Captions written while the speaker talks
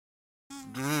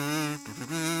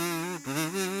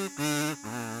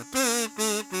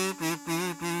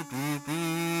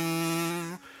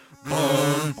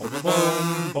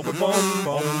Hey,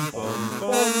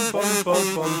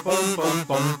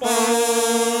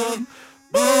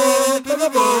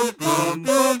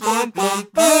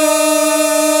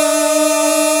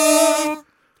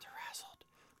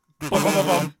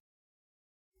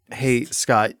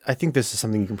 Scott, I think this is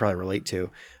something you can probably relate to.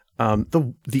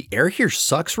 The air here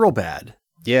sucks real bad.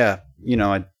 Yeah,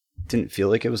 I didn't feel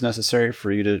like it was necessary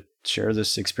for you to share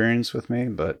this experience with me,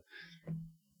 but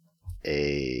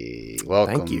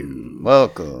welcome. Thank you.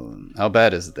 Welcome. How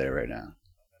bad is it there right now?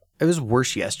 It was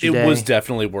worse yesterday. It was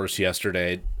definitely worse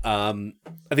yesterday. I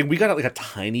think we got like a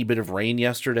tiny bit of rain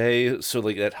yesterday, so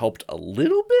like that helped a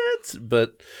little bit,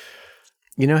 but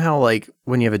you know how like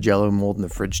when you have a Jell-O mold in the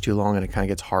fridge too long and it kind of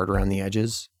gets hard around the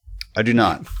edges? I do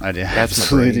not.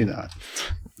 Absolutely do not.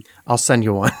 I'll send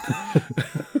you one.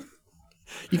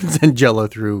 You can send Jell-O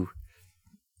through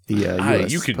the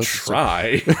US. You can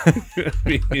try. I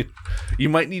mean, you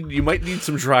might need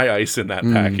some dry ice in that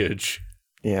package.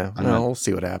 Yeah, we'll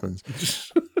see what happens.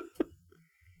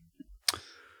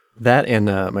 That and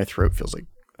my throat feels like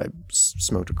I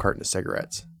smoked a carton of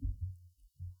cigarettes.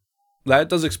 That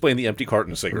does explain the empty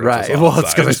carton of cigarettes. Right. Well,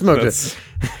 it's because I smoked it.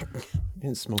 I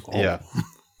didn't smoke all. Yeah.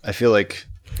 I feel like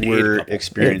we're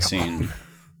experiencing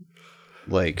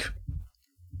like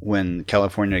when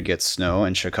California gets snow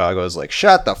and Chicago is like,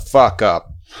 shut the fuck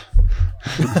up.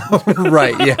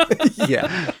 Right. Yeah.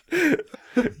 Yeah.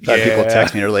 People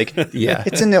text me, they're like, yeah,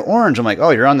 it's in the orange. I'm like, oh,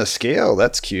 you're on the scale.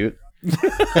 That's cute.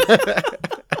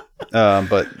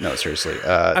 But no, seriously.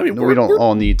 I mean, we don't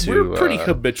all need to pretty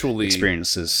habitually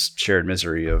experience this shared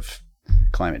misery of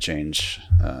climate change.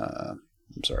 I'm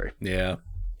sorry. Yeah.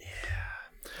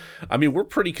 I mean, we're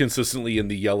pretty consistently in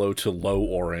the yellow to low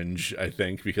orange, I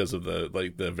think, because of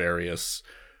the various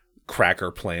cracker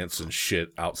plants and shit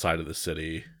outside of the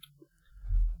city.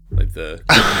 Like the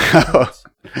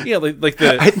yeah, like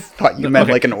the. I thought you meant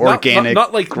like an organic,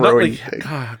 not like growing.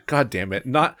 God damn it,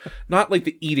 not like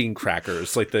the eating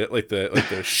crackers, like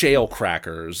the shale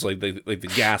crackers, like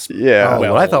the gas. Yeah,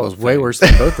 what I thought was way worse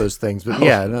than both those things, but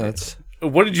yeah, no, it's.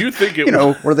 What did you think?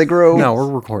 Where they grow? No,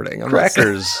 we're recording.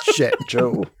 Crackers. Shit,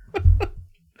 Joe.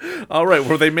 All right,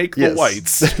 where they make the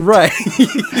whites. Right.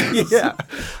 Yeah.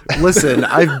 Listen,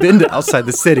 I've been to outside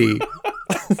the city.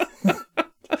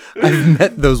 I've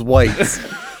met those whites.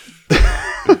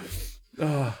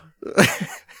 Oh.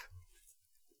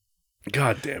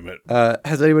 God damn it.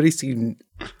 Has anybody seen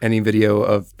any video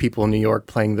of people in New York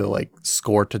playing the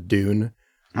score to Dune?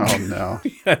 Oh no.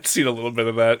 I've seen a little bit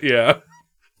of that, yeah.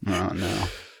 Oh no.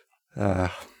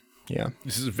 Yeah.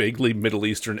 This is vaguely Middle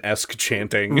Eastern-esque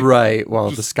chanting. Right.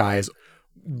 Well, the sky is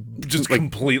just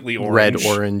completely orange. Red,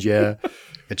 orange, yeah.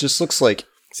 It just looks like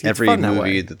every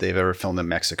movie that they've ever filmed in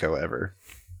Mexico ever.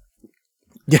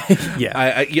 Yeah.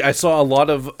 I saw a lot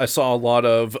of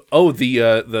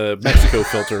the Mexico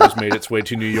filter has made its way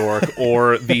to New York,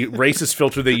 or the racist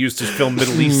filter they used to film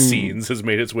Middle East scenes has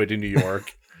made its way to New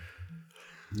York.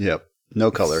 Yep.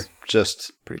 No color,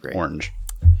 just pretty great. Orange.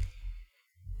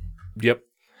 Yep.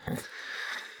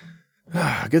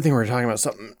 Good thing we're talking about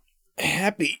something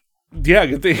happy. Yeah,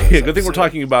 good thing we're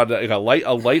talking about a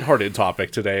lighthearted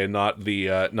topic today, and not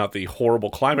the horrible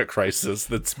climate crisis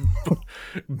that's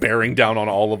bearing down on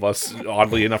all of us.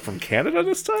 Oddly enough, from Canada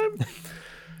this time.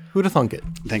 Who'd have thunk it?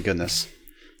 Thank goodness.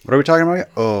 What are we talking about?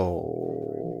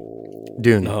 Oh,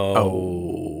 Dune.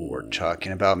 Oh, we're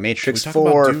talking about Matrix Can we talk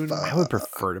 4. about Dune? I would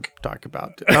prefer to talk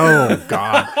about. Oh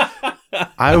God.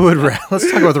 I would.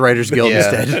 Let's talk about the Writers Guild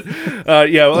instead.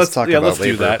 Yeah, well, let's talk about let's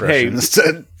do labor that. Hey,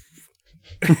 instead.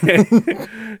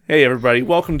 Hey everybody,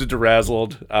 welcome to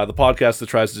DeRazzled, the podcast that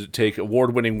tries to take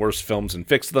award-winning worst films and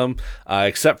fix them,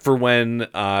 except for when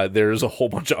there's a whole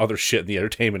bunch of other shit in the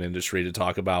entertainment industry to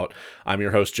talk about. I'm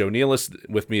your host, Joe Nealis.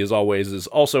 With me, as always, is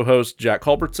also host Jack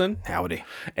Culbertson. Howdy.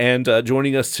 And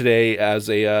joining us today as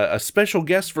a special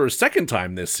guest for a second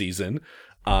time this season,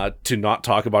 to not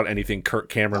talk about anything Kirk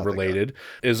Cameron related,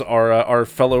 is our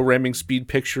fellow Ramming Speed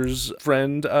Pictures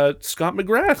friend, Scott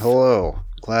McGrath. Hello.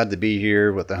 Glad to be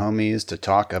here with the homies to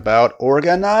talk about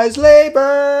organized labor.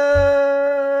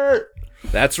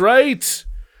 That's right.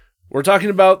 We're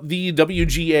talking about the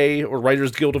WGA, or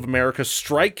Writers Guild of America,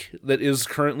 strike that is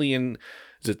currently in,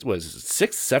 is it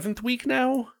 6th, 7th week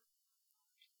now?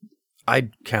 I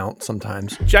count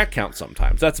sometimes. Jack counts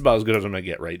sometimes. That's about as good as I'm going to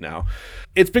get right now.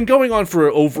 It's been going on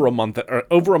for over a month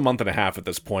and a half at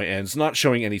this point, and it's not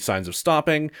showing any signs of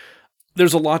stopping.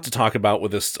 There's a lot to talk about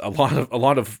with this. A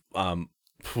lot of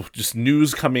just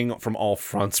news coming from all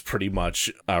fronts, pretty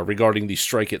much, regarding the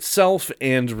strike itself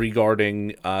and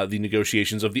regarding the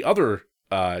negotiations of the other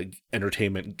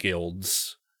entertainment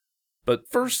guilds But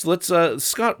first, let's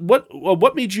Scott,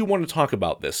 what made you want to talk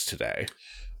about this today?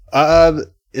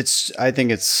 It's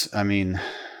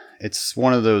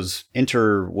one of those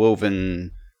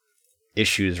interwoven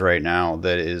issues right now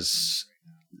that is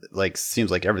like,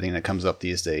 seems like everything that comes up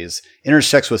these days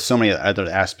intersects with so many other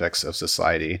aspects of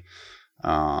society.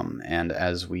 And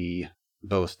as we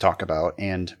both talk about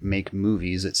and make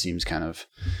movies, it seems kind of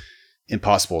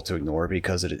impossible to ignore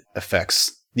because it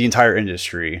affects the entire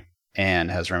industry and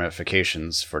has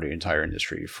ramifications for the entire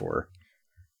industry for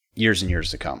years and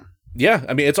years to come. Yeah,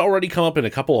 I mean, it's already come up in a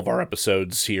couple of our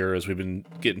episodes here as we've been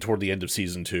getting toward the end of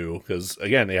season 2. Because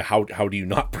again, how do you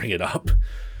not bring it up?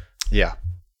 Yeah,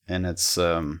 and it's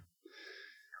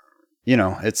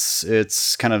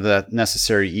it's kind of that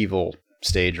necessary evil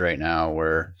stage right now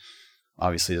where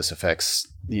obviously this affects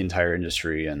the entire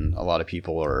industry, and a lot of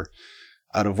people are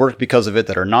out of work because of it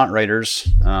that are not writers,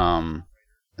 and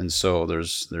so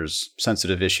there's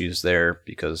sensitive issues there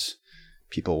because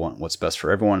people want what's best for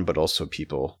everyone, but also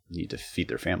people need to feed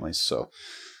their families. So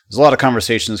there's a lot of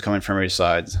conversations coming from every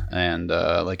side. And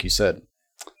like you said,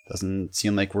 doesn't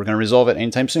seem like we're going to resolve it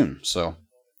anytime soon. So,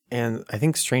 and I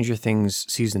think Stranger Things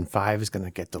season 5 is going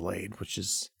to get delayed, which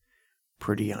is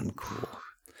pretty uncool.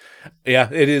 Yeah,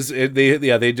 it is. They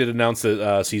did announce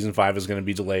that season 5 is going to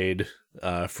be delayed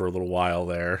for a little while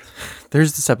there.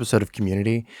 There's this episode of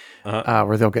Community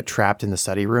where they'll get trapped in the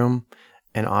study room,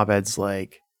 and Abed's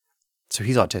like, so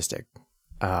he's autistic.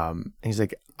 And he's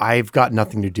like, I've got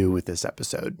nothing to do with this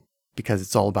episode because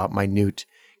it's all about minute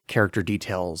character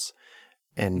details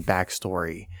and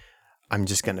backstory. I'm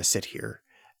just going to sit here.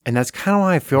 And that's kind of how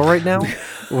I feel right now,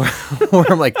 where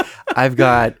I'm like, I've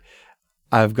got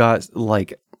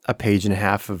like a page and a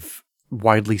half of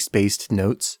widely spaced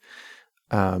notes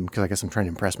because I guess I'm trying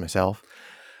to impress myself.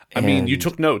 I mean, you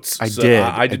took notes. I did.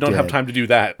 I did not have time to do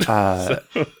that.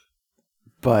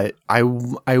 But I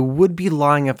would be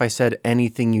lying if I said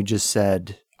anything you just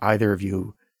said, either of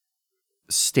you,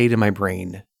 stayed in my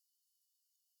brain.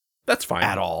 That's fine.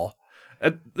 At all.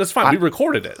 That's fine. We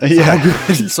recorded it.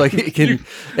 Yeah. So it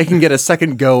can get a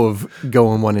second go of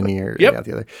going one in the ear and out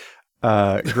the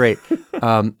other. Great.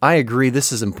 I agree.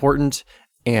 This is important.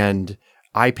 And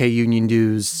I pay union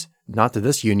dues, not to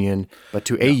this union, but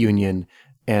to a union.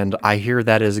 And I hear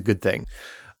that is a good thing.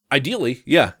 Ideally,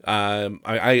 yeah.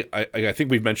 I think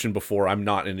we've mentioned before, I'm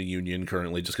not in a union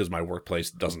currently just because my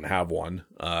workplace doesn't have one.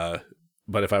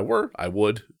 But if I were, I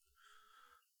would.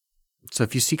 So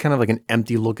if you see kind of like an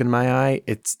empty look in my eye,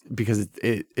 it's because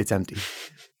it's empty.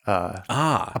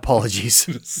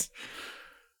 Apologies.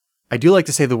 I do like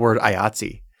to say the word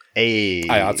IATSE. Hey,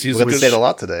 IATSE is we're going to say it a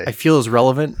lot today. I feel is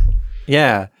relevant.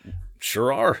 Yeah.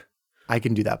 Sure are. I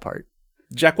can do that part.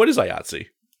 Jack, what is IATSE?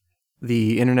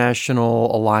 The International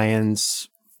Alliance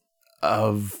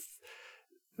of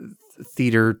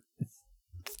Theater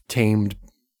Tamed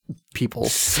People.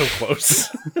 So close.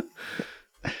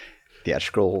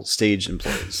 Theatrical stage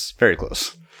employees. Very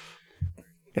close.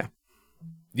 Yeah.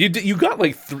 You got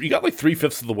like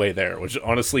 3/5 of the way there, which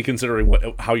honestly, considering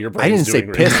how your brain is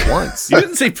doing. I didn't say piss once. You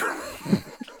didn't say.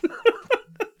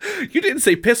 You didn't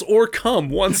say piss or cum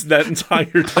once in that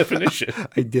entire definition.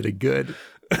 I did a good.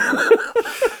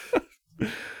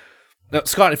 Now,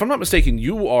 Scott, if I'm not mistaken,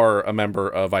 you are a member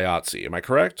of IATSE. Am I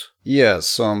correct?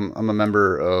 Yes, I'm a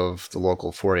member of the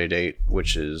local 488,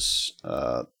 which is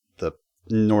the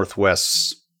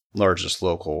Northwest's largest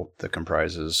local that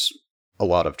comprises a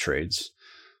lot of trades.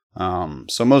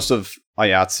 So most of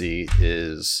IATSE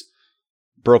is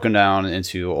broken down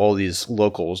into all these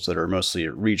locals that are mostly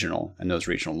regional, and those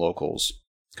regional locals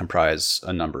comprise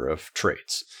a number of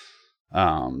trades.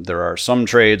 There are some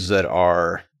trades that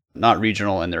are not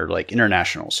regional and they're like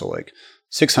international. So like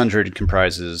 600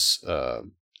 comprises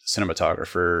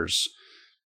cinematographers,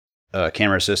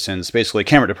 camera assistants, basically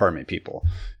camera department people.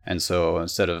 And so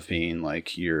instead of being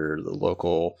like you're the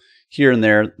local here and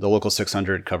there, the local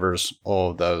 600 covers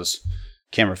all of those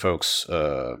camera folks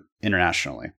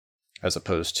internationally, as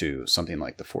opposed to something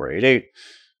like the 488,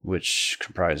 which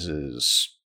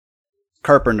comprises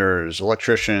carpenters,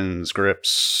 electricians,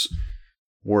 grips,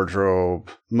 wardrobe,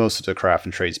 most of the craft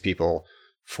and trades people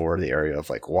for the area of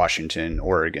like Washington,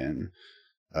 Oregon,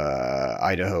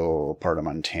 Idaho, part of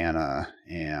Montana,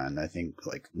 and I think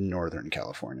like Northern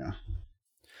California.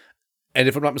 And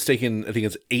if I'm not mistaken, I think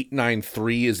it's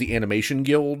 893 is the Animation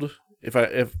Guild, if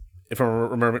I'm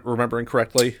remembering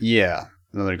correctly. Yeah,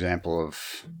 another example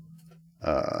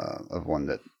of one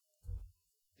that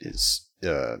is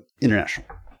international.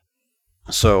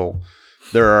 So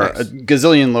there are a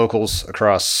gazillion locals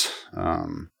across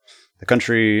the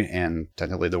country and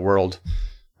technically the world,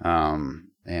 and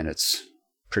it's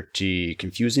pretty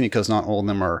confusing because not all of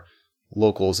them are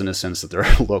locals in a sense that they're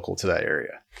local to that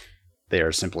area. They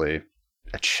are simply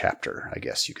a chapter, I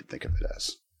guess you could think of it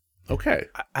as. Okay.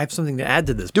 I have something to add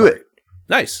to this. Do it.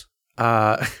 Nice.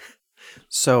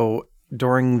 So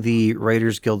during the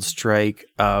Writers Guild strike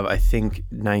of, I think,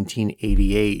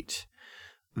 1988,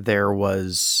 there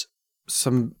was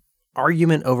some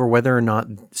argument over whether or not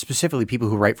specifically people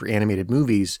who write for animated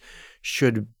movies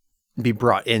should be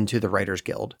brought into the Writers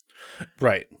Guild.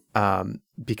 Right.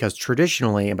 Because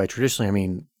traditionally, and by traditionally I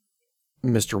mean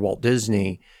Mr. Walt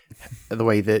Disney, the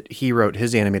way that he wrote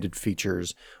his animated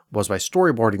features was by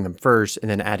storyboarding them first and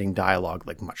then adding dialogue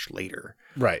like much later.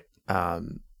 Right.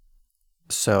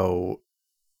 So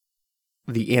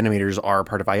the animators are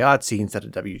part of IATSE instead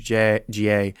of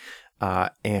WGA,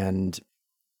 and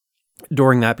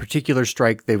during that particular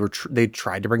strike, they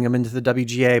tried to bring them into the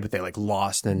WGA, but they like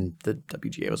lost, and the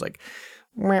WGA was like,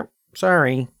 "Meh,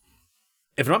 sorry."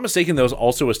 If I'm not mistaken, there was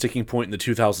also a sticking point in the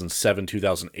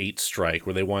 2007-2008 strike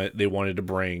where they wanted to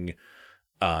bring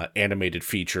animated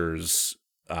features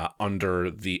under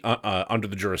the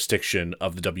jurisdiction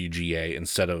of the WGA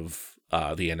instead of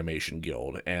the Animation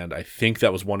Guild, and I think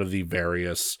that was one of the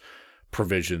various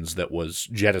provisions that was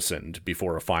jettisoned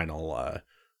before a final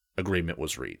agreement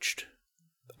was reached.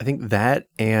 I think that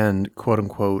and quote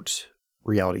unquote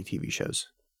reality TV shows.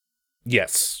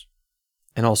 Yes,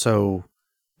 and also.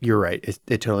 You're right.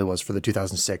 It totally was for the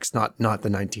 2006, not the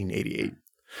 1988.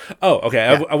 Oh, okay.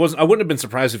 Yeah. I wouldn't have been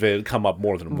surprised if it had come up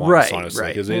more than once, honestly,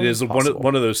 because it is one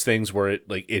of those things where it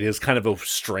is kind of a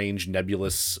strange,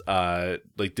 nebulous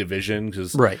division.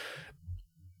 Because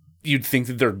you'd think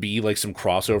that there'd be like some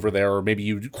crossover there, or maybe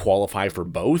you'd qualify for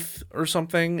both or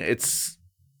something. It's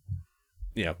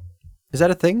Is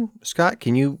that a thing, Scott?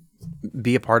 Can you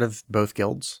be a part of both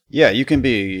guilds? Yeah, you can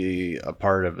be a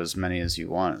part of as many as you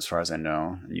want, as far as I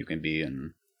know. You can be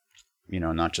in,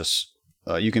 not just,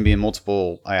 you can be in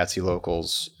multiple IATSE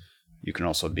locals. You can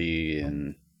also be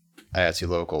in IATSE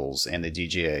locals and the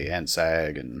DGA and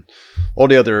SAG and all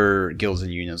the other guilds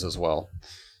and unions as well.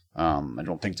 I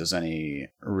don't think there's any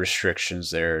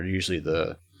restrictions there. Usually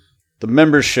the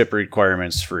membership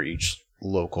requirements for each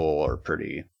local are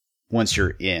pretty, once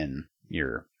you're in.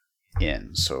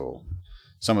 So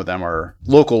some of them are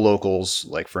locals,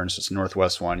 like for instance, the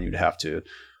Northwest one, you'd have to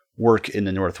work in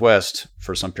the Northwest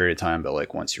for some period of time, but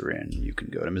like once you're in, you can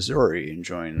go to Missouri and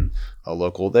join a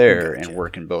local there and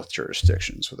work in both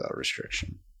jurisdictions without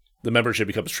restriction. The membership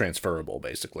becomes transferable,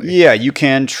 basically. Yeah, you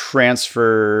can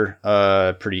transfer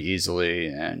pretty easily,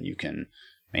 and you can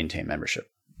maintain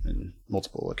membership in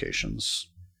multiple locations,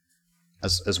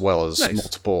 as well as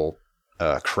multiple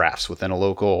crafts within a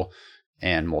local.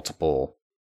 And multiple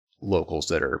locals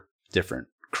that are different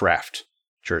craft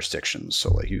jurisdictions.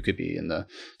 So like you could be in the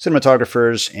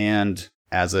cinematographers and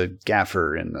as a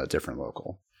gaffer in a different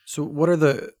local. So what are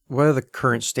the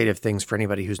current state of things for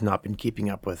anybody who's not been keeping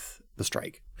up with the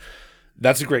strike?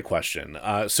 That's a great question.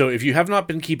 So if you have not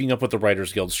been keeping up with the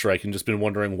Writers Guild strike and just been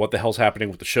wondering what the hell's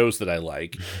happening with the shows that I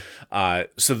like,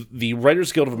 so the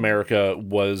Writers Guild of America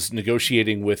was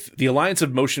negotiating with the Alliance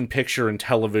of Motion Picture and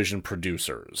Television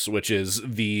Producers, which is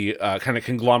the kind of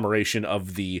conglomeration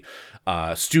of the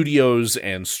studios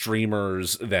and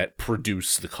streamers that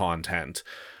produce the content.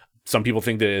 Some people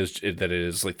think that it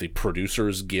is like the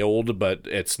Producers Guild, but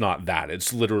it's not that.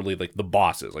 It's literally like the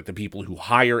bosses, like the people who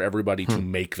hire everybody to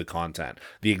make the content,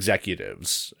 the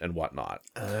executives and whatnot.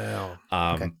 Oh,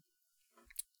 okay.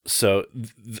 So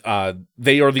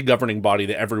they are the governing body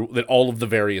that all of the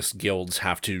various guilds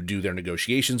have to do their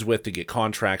negotiations with to get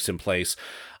contracts in place.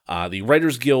 The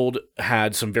Writers Guild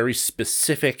had some very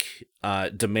specific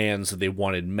demands that they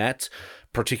wanted met,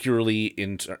 particularly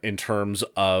in terms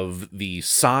of the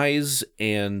size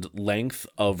and length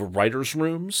of writers'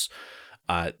 rooms.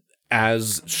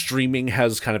 As streaming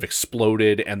has kind of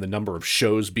exploded and the number of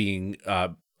shows being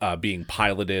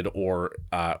piloted or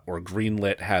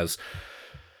greenlit has,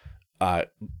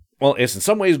 it's in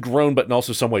some ways grown, but in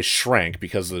also some ways shrank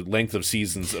because the length of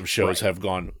seasons of shows have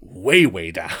gone way,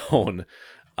 way down.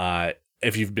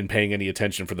 If you've been paying any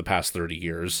attention for the past 30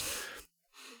 years.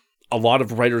 A lot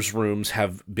of writers' rooms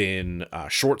have been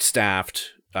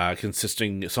short-staffed,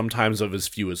 consisting sometimes of as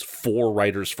few as 4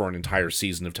 writers for an entire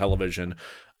season of television,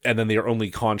 and then they are only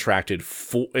contracted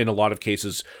in a lot of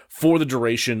cases for the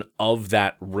duration of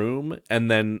that room,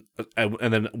 and then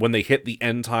when they hit the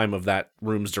end time of that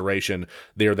room's duration,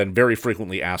 they are then very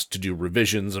frequently asked to do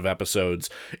revisions of episodes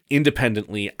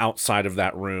independently outside of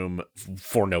that room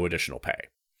for no additional pay.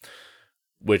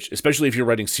 Which, especially if you're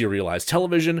writing serialized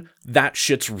television, that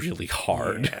shit's really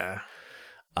hard. Yeah.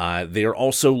 They are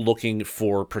also looking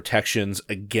for protections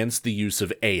against the use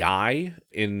of AI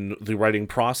in the writing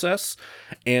process,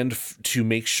 and to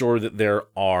make sure that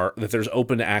there's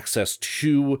open access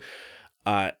to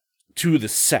the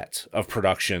set of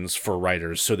productions for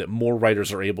writers, so that more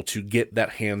writers are able to get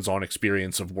that hands-on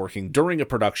experience of working during a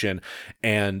production,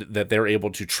 and that they're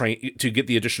able to get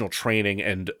the additional training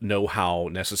and know-how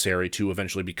necessary to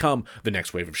eventually become the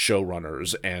next wave of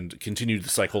showrunners and continue the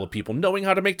cycle of people knowing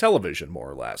how to make television, more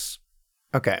or less.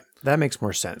 Okay, that makes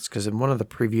more sense, because in one of the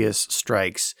previous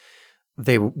strikes,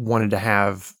 they wanted to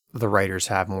have the writers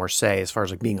have more say as far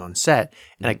as like being on set,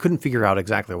 and I couldn't figure out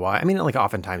exactly why. I mean, like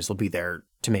oftentimes they'll be there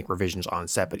to make revisions on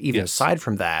set, but even aside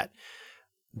from that,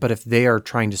 but if they are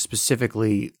trying to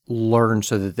specifically learn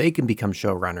so that they can become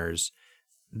showrunners,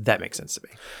 that makes sense to me.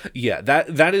 Yeah,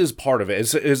 that is part of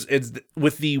it. It's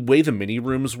with the way the mini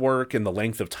rooms work and the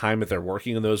length of time that they're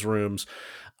working in those rooms,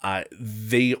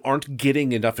 they aren't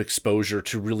getting enough exposure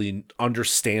to really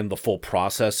understand the full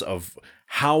process of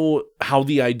how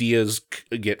the ideas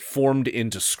get formed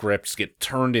into scripts, get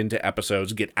turned into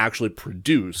episodes, get actually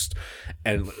produced,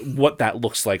 and what that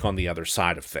looks like on the other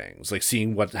side of things. Like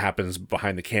seeing what happens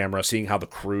behind the camera, seeing how the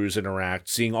crews interact,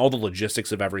 seeing all the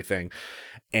logistics of everything.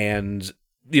 And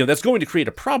that's going to create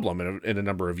a problem in a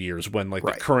number of years when the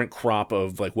current crop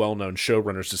of well-known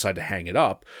showrunners decide to hang it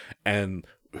up, and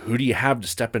who do you have to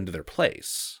step into their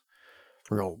place?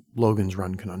 Real Logan's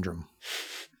Run conundrum.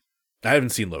 I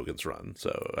haven't seen Logan's Run, so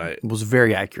it was a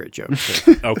very accurate joke.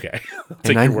 Okay.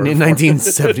 In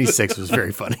 1976 was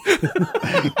very funny.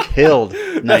 Killed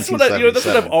 1977. That's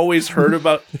what I've always heard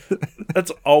about. That's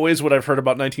always what I've heard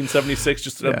about 1976.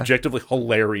 Just objectively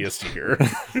hilarious to hear.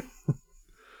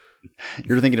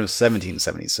 You're thinking of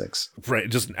 1776. Right,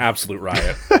 just an absolute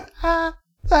riot.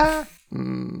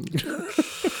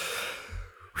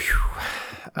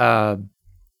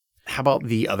 How about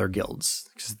the other guilds?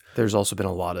 Because there's also been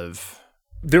a lot of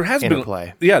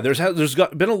interplay. There's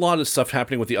been a lot of stuff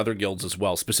happening with the other guilds as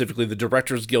well. Specifically, the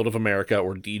Directors Guild of America,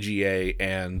 or DGA,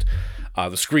 and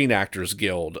the Screen Actors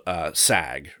Guild,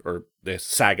 SAG, or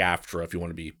SAG-AFTRA, if you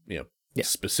want to be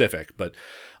specific. But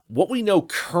what we know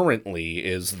currently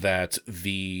is that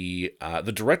the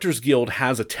Directors Guild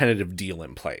has a tentative deal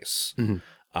in place. Mm-hmm.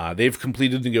 They've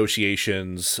completed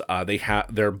negotiations.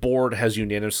 Their board has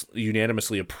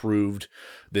unanimously approved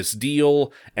this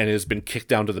deal, and it has been kicked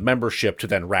down to the membership to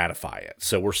then ratify it.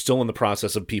 So we're still in the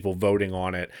process of people voting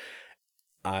on it.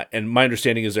 And my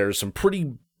understanding is there's some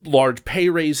pretty large pay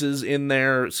raises in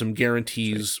there, some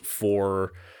guarantees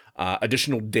for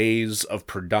additional days of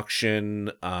production.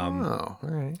 All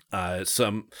right.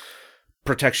 Some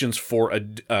protections for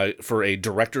a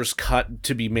director's cut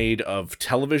to be made of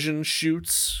television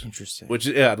shoots. Interesting. Which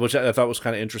I thought was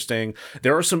kind of interesting.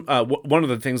 There are some one of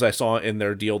the things I saw in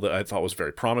their deal that I thought was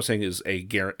very promising is a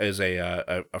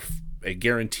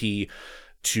guarantee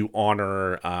to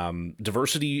honor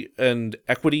diversity and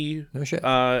equity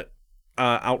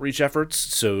outreach efforts.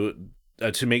 So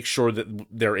to make sure that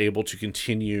they're able to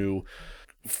continue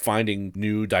finding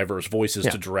new diverse voices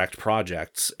to direct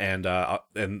projects, and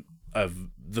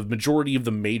the majority of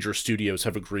the major studios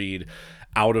have agreed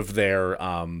out of their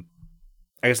I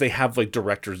guess they have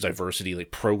directors diversity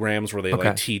programs where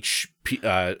they teach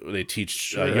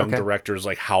young directors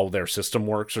how their system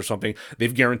works or something.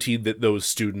 They've guaranteed that those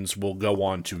students will go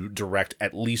on to direct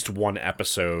at least one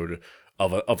episode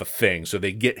of a thing, so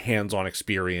they get hands-on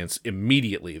experience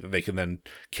immediately that they can then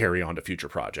carry on to future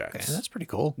projects. Okay, that's pretty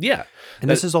cool. Yeah. And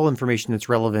this is all information that's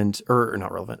relevant, or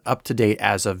not relevant, up to date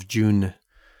as of June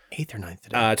 8th or 9th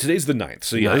today? Today's the 9th.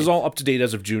 So this is all up to date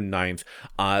as of June 9th.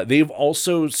 They've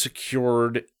also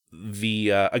secured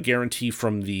a guarantee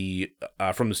from the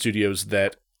studios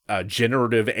that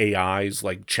generative AIs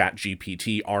like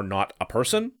ChatGPT are not a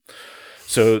person.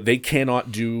 So they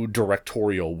cannot do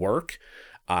directorial work.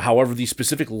 However, the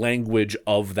specific language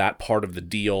of that part of the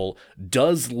deal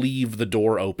does leave the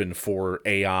door open for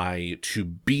AI to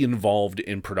be involved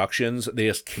in productions. They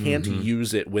just can't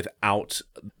use it without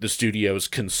the studios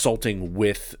consulting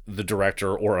with the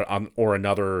director or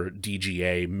another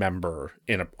DGA member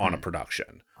on a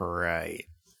production. Right.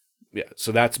 Yeah.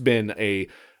 So that's been a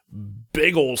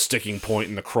big old sticking point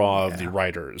in the craw of the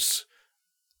writers.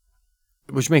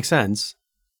 Which makes sense.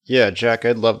 Yeah, Jack,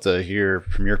 I'd love to hear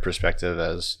from your perspective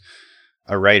as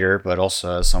a writer, but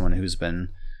also as someone who's been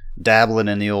dabbling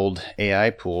in the old AI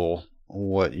pool,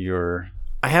 what your...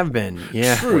 I have been,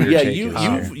 yeah. True, yeah,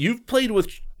 you've played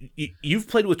with you've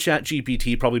played with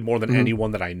ChatGPT probably more than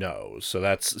anyone that I know. So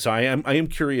I am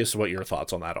curious what your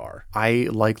thoughts on that are. I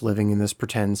like living in this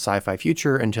pretend sci-fi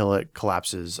future until it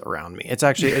collapses around me. It's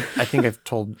actually, I think I've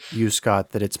told you,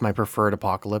 Scott, that it's my preferred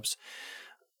apocalypse.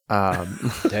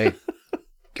 Hey,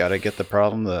 gotta get the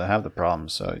problem to have the problem.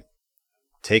 So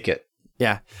take it.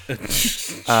 Yeah.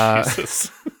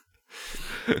 Jesus.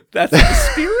 That's the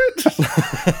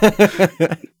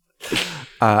spirit.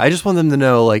 I just want them to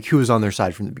know like who was on their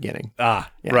side from the beginning.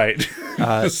 Right.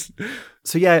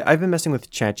 So yeah, I've been messing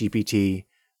with ChatGPT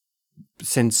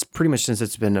pretty much since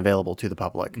it's been available to the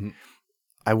public. Mm-hmm.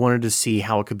 I wanted to see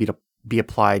how it could be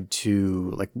applied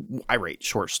to, like, I write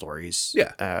short stories,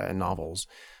 and novels.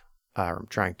 I'm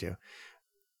trying to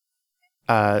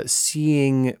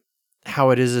seeing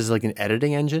how it is as like an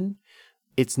editing engine.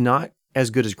 It's not as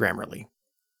good as Grammarly.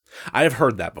 I have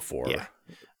heard that before. Yeah.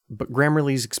 But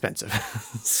Grammarly's expensive.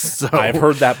 So I've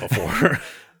heard that before.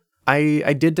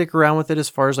 I did dick around with it as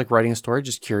far as like writing a story,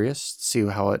 just curious, see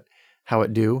how it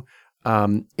do.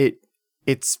 It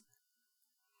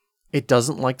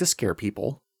doesn't like to scare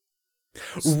people.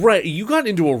 Right. You got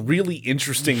into a really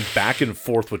interesting back and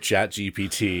forth with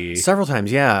ChatGPT. Several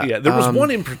times, yeah. Yeah, there was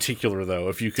one in particular, though,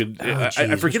 if you could...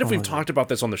 I forget if we've talked it? about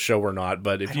this on the show or not,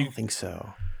 but if I don't think so.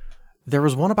 There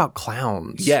was one about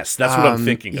clowns. Yes, that's what I'm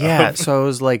thinking of. Yeah, so I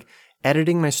was like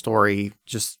editing my story,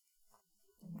 just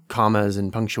commas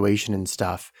and punctuation and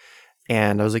stuff.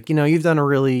 And I was like, you've done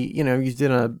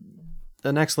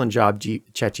an excellent job,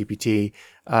 ChatGPT.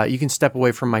 You can step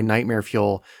away from my nightmare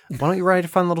fuel. Why don't you write a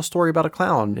fun little story about a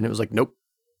clown? And it was like, nope.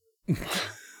 I'm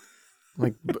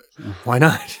like, why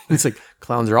not? It's like,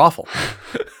 clowns are awful.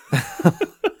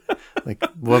 Like,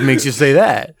 what makes you say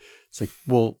that? It's like,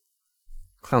 well,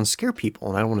 clowns scare people,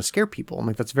 and I don't want to scare people. I'm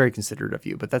like, that's very considerate of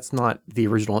you, but that's not the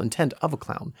original intent of a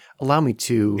clown. Allow me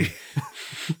to...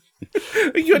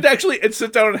 You had to actually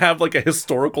sit down and have like a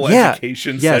historical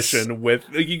education session with...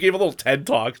 You gave a little TED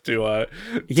talk to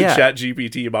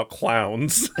ChatGPT about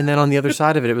clowns. And then on the other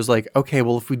side of it, it was like, okay,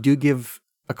 well, if we do give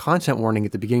a content warning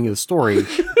at the beginning of the story,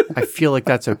 I feel like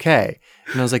that's okay.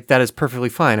 And I was like, that is perfectly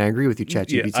fine. I agree with you,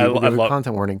 ChatGPT. We'll give a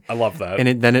content warning. I love that.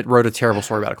 And then it wrote a terrible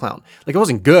story about a clown. Like, it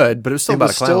wasn't good, but it was still about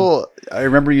a clown. I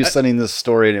remember you studying this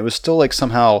story, and it was still like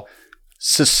somehow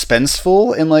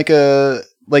suspenseful in like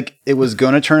it was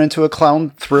going to turn into a clown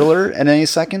thriller at any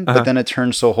second, but then it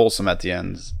turned so wholesome at the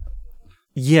end.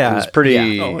 Yeah. It was pretty...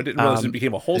 Yeah. Oh, I didn't realize it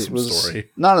became a wholesome story.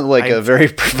 Not like a very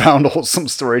profound, wholesome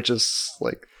story, just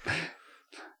like...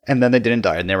 And then they didn't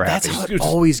die, and they were happy. That's how it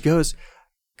always goes.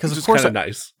 Because of course,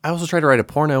 nice. I also tried to write a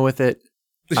porno with it.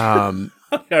 Yeah,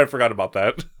 I forgot about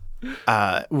that.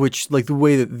 Which, like, the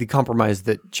way that the compromise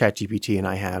that ChatGPT and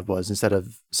I had was, instead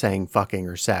of saying fucking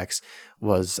or sex,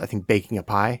 was, I think, baking a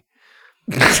pie.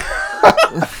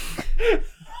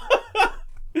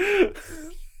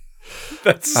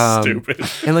 That's stupid.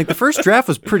 And like the first draft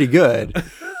was pretty good.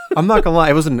 I'm not gonna lie,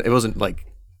 it wasn't like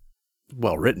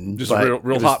well written. Just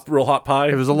real hot pie.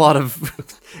 It was a lot of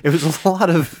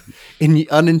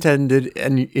unintended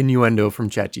innuendo from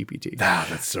ChatGPT.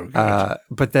 That's so good.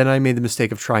 But then I made the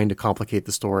mistake of trying to complicate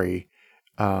the story,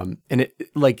 and it,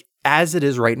 like, as it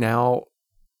is right now,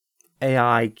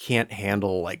 AI can't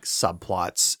handle like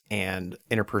subplots and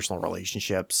interpersonal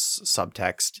relationships,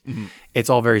 subtext. Mm-hmm. It's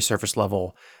all very surface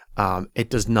level.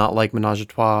 It does not like menage a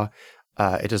trois.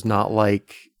 It does not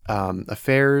like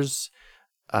affairs.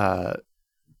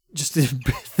 Just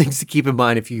things to keep in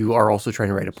mind if you are also trying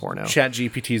to write a porno.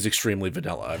 ChatGPT is extremely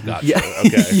vanilla. I've got you.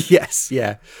 Okay. Yes.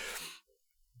 Yeah.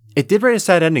 It did write a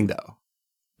sad ending though.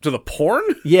 To the porn?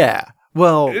 Yeah.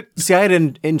 Well, see, I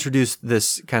had introduced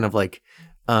this kind of like,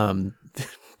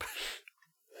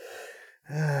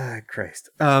 Christ.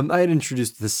 I had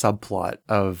introduced the subplot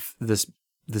of these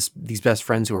best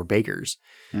friends who were bakers,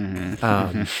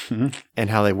 mm-hmm. And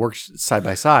how they worked side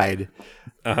by side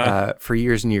for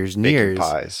years and years and Baking years.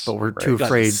 pies. But were too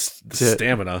afraid to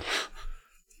stamina.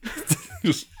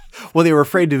 Well, they were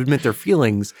afraid to admit their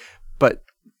feelings, but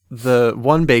the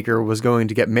one baker was going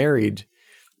to get married,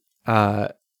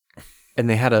 and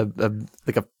they had a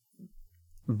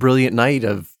brilliant night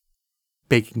of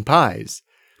baking pies.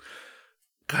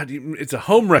 God, it's a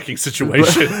home wrecking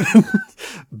situation.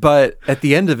 But at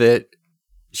the end of it,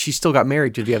 she still got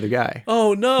married to the other guy.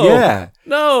 Oh no! Yeah,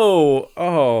 no.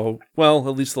 Oh well,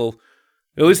 at least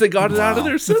they got it out of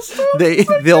their system.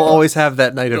 They'll always have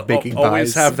that night of baking pies.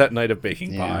 Always have that night of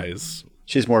baking pies.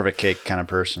 She's more of a cake kind of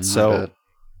person. So,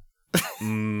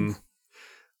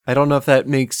 I don't know if that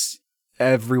makes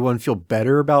everyone feel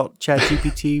better about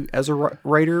ChatGPT as a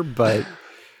writer, but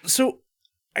so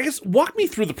I guess walk me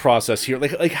through the process here.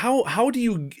 Like how do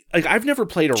you like? I've never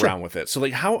played around with it, so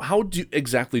like how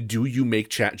exactly do you make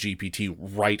ChatGPT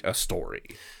write a story?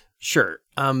 Sure.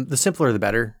 The simpler the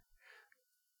better.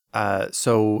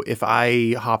 So if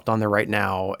I hopped on there right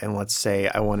now and let's say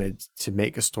I wanted to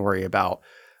make a story about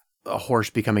a horse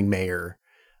becoming mayor.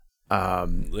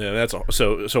 Yeah,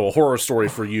 so a horror story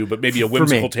for you, but maybe a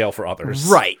whimsical tale for others.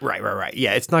 Right.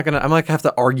 Yeah, it's not gonna. I'm not gonna have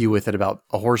to argue with it about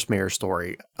a horse mayor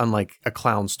story, unlike a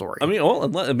clown story. I mean, well,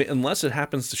 unless it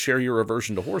happens to share your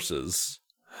aversion to horses,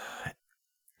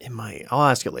 it might. I'll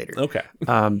ask it later. Okay.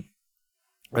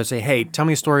 I'd say, hey, tell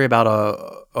me a story about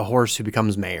a horse who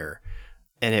becomes mayor,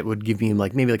 and it would give me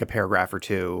like maybe like a paragraph or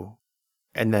two,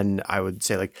 and then I would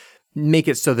say like make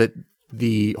it so that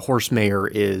the horse mayor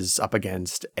is up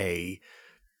against a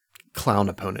clown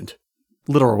opponent,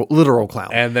 literal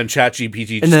clown, and then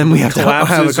ChatGPT, and then we have to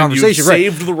have a conversation.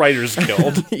 Saved the Writers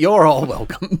Guild. You're all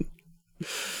welcome.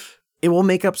 It will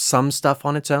make up some stuff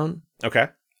on its own. Okay.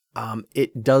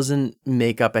 It doesn't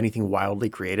make up anything wildly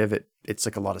creative. It's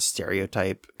like a lot of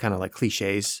stereotype, kind of like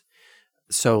cliches.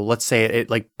 So let's say it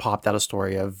like popped out a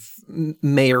story of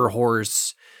mayor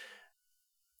horse.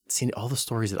 See, all the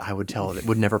stories that I would tell that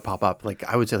would never pop up. Like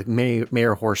I would say, like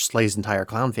Mayor Horse slays entire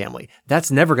clown family.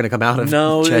 That's never going to come out of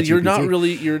ChatGPT. You're not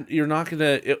really. You're not going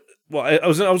to. Well, I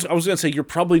was going to say you're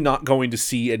probably not going to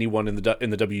see anyone in the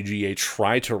WGA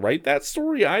try to write that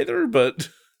story either. But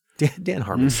Dan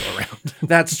Harmon's still around.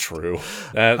 That's true.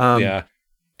 Yeah,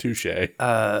 touche.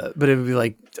 But it would be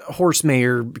like horse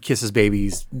mayor kisses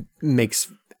babies, makes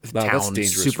town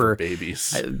super for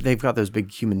babies. They've got those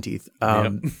big human teeth.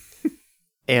 Yep.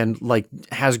 And like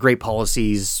has great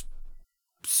policies,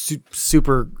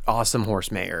 super awesome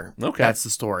horse mayor. Okay. That's the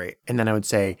story. And then I would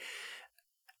say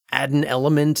add an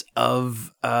element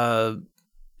of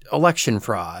election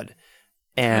fraud.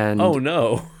 And oh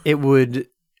no. It would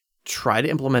try to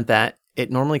implement that.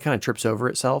 It normally kind of trips over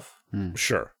itself.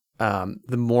 Sure.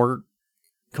 The more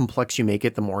complex you make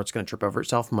it, the more it's going to trip over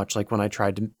itself, much like when I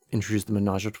tried to introduce the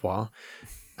menage a trois.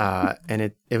 And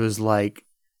it was like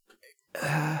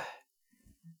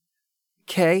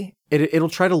okay, it'll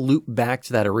try to loop back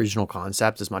to that original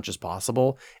concept as much as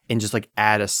possible and just like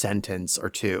add a sentence or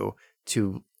two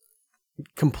to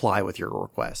comply with your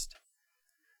request.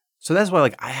 So that's why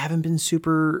like I haven't been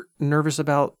super nervous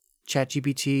about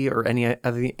ChatGPT or any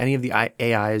of the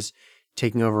AIs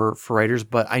taking over for writers,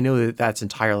 but I know that that's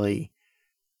entirely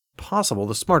possible.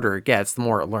 The smarter it gets, the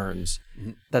more it learns.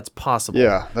 That's possible.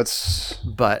 Yeah,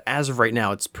 But as of right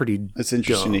now, it's pretty. It's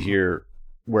interesting to hear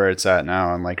where it's at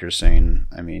now, and like you're saying,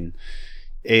 I mean,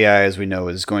 AI, as we know,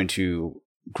 is going to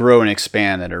grow and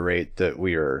expand at a rate that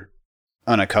we are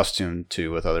unaccustomed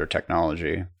to with other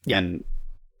technology. Yeah. And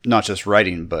not just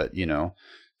writing, but, you know,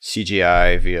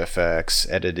 CGI,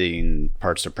 VFX, editing,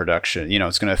 parts of production, you know,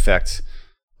 it's going to affect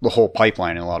the whole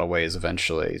pipeline in a lot of ways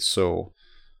eventually. So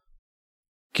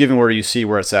given where you see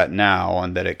where it's at now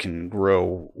and that it can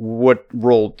grow, what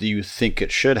role do you think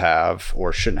it should have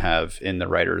or shouldn't have in the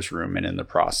writer's room and in the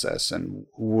process? And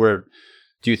where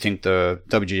do you think the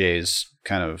WGA's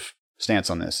kind of stance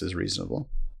on this is reasonable?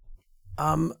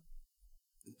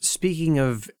 Speaking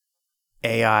of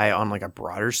AI on like a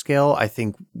broader scale, I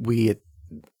think we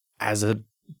as a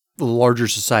larger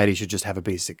society should just have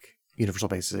a universal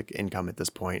basic income at this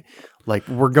point. Like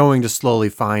we're going to slowly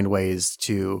find ways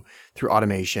to, through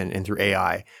automation and through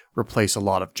AI, replace a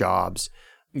lot of jobs.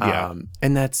 Yeah.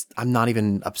 And I'm not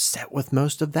even upset with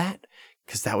most of that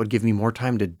because that would give me more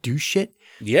time to do shit.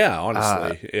 Yeah,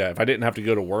 honestly. Yeah. If I didn't have to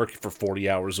go to work for 40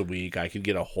 hours a week, I could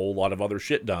get a whole lot of other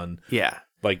shit done. Yeah.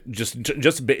 Like just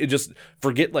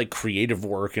forget like creative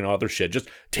work and other shit. Just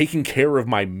taking care of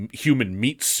my human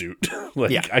meat suit.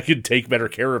 I could take better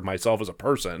care of myself as a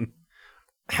person.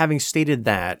 Having stated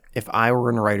that, if I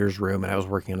were in a writer's room and I was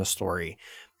working on a story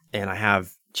and I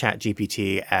have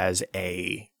ChatGPT as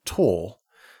a tool,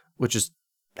 which is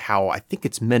how I think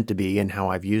it's meant to be and how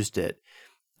I've used it,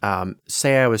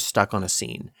 say I was stuck on a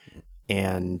scene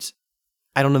and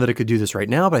I don't know that it could do this right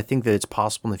now, but I think that it's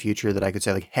possible in the future that I could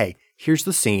say like, hey, here's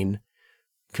the scene,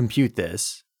 compute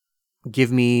this,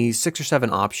 give me 6 or 7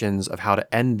 options of how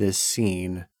to end this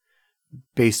scene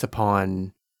based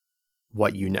upon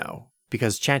what you know.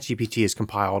 Because ChatGPT is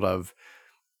compiled of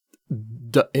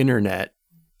the internet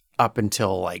up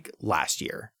until like last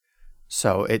year.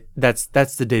 So that's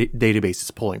the database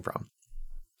it's pulling from.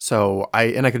 So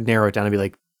I could narrow it down and be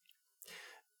like,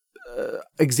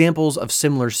 examples of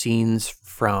similar scenes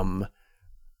from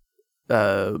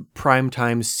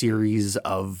primetime series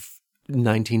of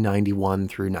 1991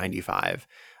 through 95.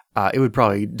 It would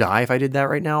probably die if I did that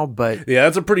right now, but Yeah,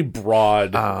 that's a pretty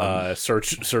broad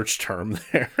search term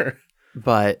there.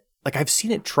 but like I've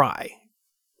seen it try.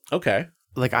 Okay.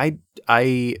 Like I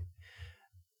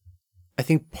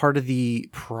think part of the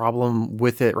problem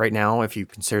with it right now, if you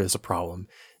consider this a problem,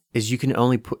 is you can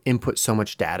only input so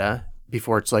much data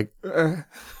before it's like.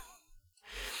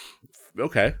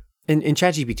 Okay. In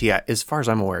ChatGPT, as far as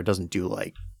I'm aware, it doesn't do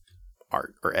like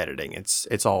art or editing.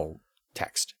 It's all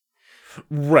text.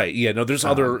 Right. Yeah. No.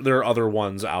 There are other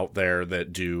ones out there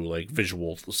that do like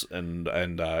visuals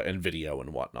and video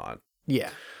and whatnot. Yeah.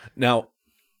 Now,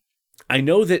 I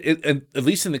know that at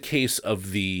least in the case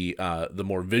of the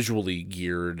more visually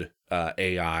geared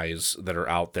AIs that are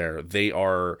out there, they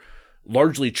are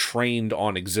largely trained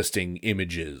on existing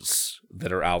images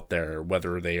that are out there,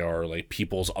 whether they are like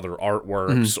people's other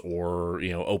artworks or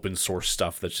open source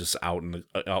stuff that's just out in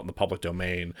the public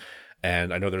domain.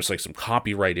 And I know there's like some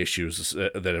copyright issues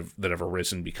that have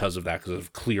arisen because of that, because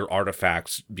of clear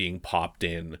artifacts being popped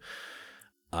in.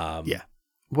 Yeah.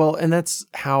 Well, and that's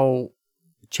how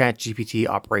ChatGPT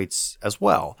operates as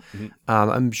well. Mm-hmm.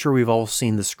 I'm sure we've all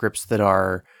seen the scripts that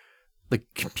are like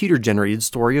computer generated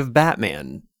story of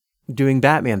Batman doing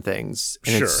Batman things.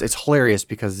 And Sure. it's hilarious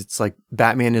because it's like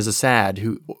Batman is a sad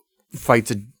who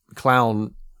fights a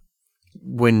clown,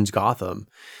 wins Gotham.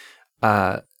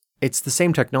 It's the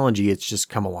same technology. It's just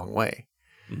come a long way.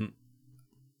 Mm-hmm.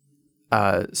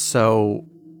 So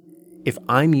if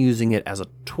I'm using it as a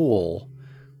tool,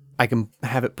 I can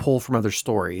have it pull from other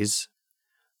stories,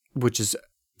 which is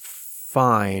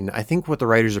fine. I think what the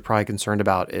writers are probably concerned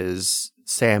about is,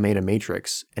 say I made a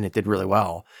Matrix and it did really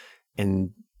well,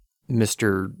 and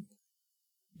Mr.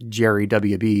 Jerry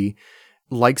WB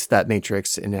likes that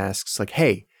Matrix and asks like,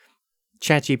 hey,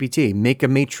 ChatGPT, make a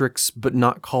Matrix but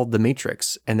not called the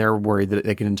Matrix. And they're worried that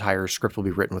like an entire script will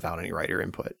be written without any writer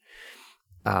input.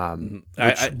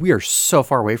 We are so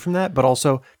far away from that, but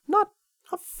also not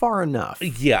far enough.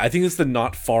 Yeah, I think it's the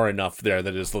not far enough there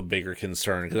that is the bigger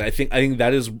concern, because I think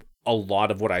that is a lot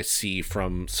of what I see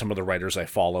from some of the writers I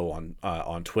follow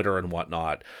on Twitter and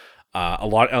whatnot. A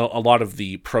lot of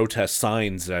the protest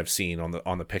signs that I've seen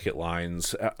on the picket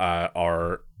lines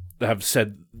have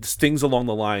said things along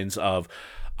the lines of,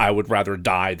 "I would rather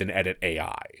die than edit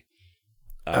AI."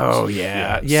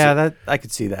 That I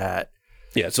could see that.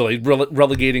 Yeah, so like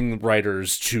relegating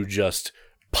writers to just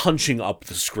punching up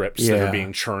the scripts that are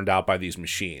being churned out by these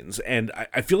machines, and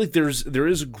I feel like there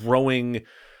is a growing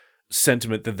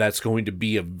sentiment that that's going to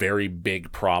be a very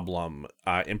big problem,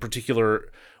 in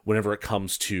particular whenever it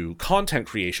comes to content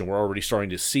creation. We're already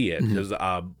starting to see it because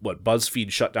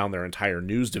BuzzFeed shut down their entire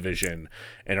news division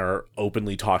and are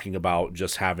openly talking about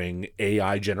just having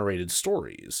AI generated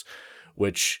stories,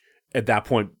 which at that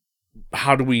point,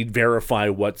 how do we verify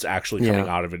what's actually coming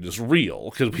out of it is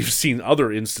real? Because we've seen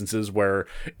other instances where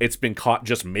it's been caught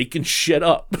just making shit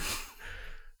up.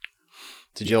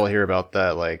 Did you all hear about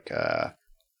that, like,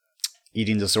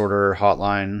 eating disorder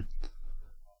hotline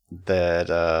that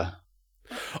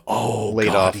laid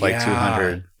off like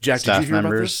 200 Jack, staff did you hear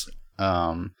members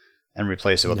and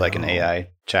replaced it with like an AI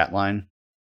chat line,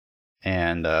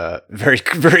 and very,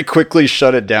 very quickly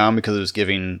shut it down because it was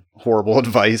giving horrible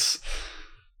advice.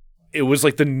 It was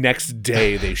like the next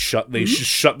day they shut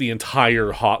the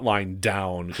entire hotline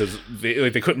down because they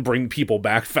couldn't bring people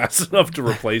back fast enough to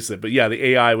replace it. But yeah, the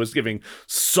AI was giving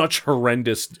such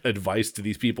horrendous advice to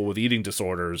these people with eating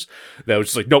disorders that was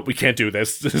just like, nope, we can't do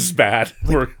this. This is bad.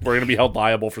 We're going to be held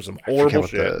liable for some horrible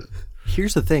shit.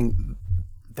 Here's the thing: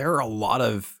 there are a lot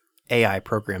of AI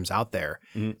programs out there,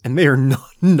 and they are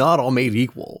not all made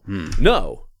equal.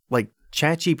 No, like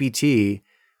ChatGPT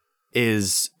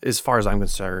is, as far as I'm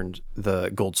concerned, the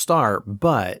gold star,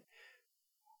 but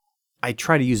I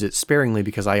try to use it sparingly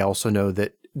because I also know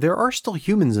that there are still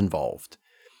humans involved.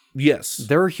 Yes.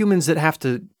 There are humans that have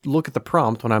to look at the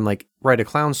prompt when I'm like, write a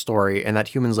clown story, and that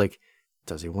human's like,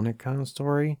 does he want a clown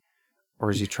story? Or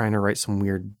is he trying to write some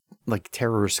weird, like,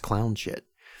 terrorist clown shit?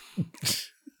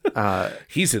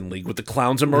 He's in league with the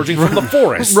clowns emerging from the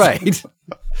forest. Right.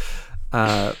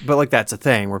 But like that's a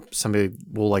thing where somebody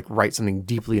will like write something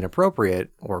deeply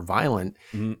inappropriate or violent,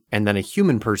 and then a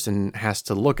human person has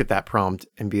to look at that prompt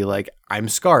and be like, I'm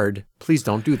scarred, please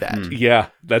don't do that. Yeah,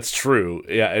 that's true.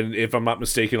 Yeah, and if I'm not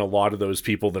mistaken, a lot of those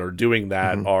people that are doing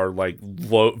that are like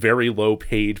very low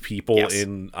paid people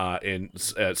in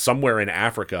somewhere in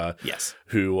Africa. Yes.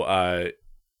 Who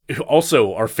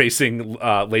also are facing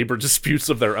labor disputes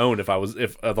of their own. If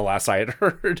the last I had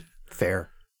heard.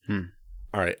 Fair.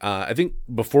 All right. I think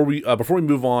before we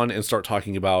move on and start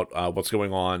talking about what's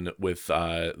going on with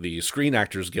the Screen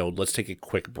Actors Guild, let's take a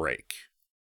quick break.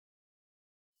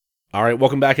 All right,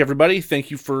 welcome back, everybody.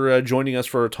 Thank you for joining us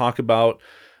for a talk about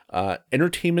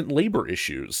entertainment labor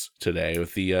issues today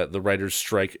with the Writers'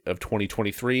 Strike of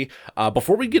 2023.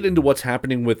 Before we get into what's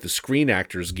happening with the Screen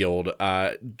Actors Guild,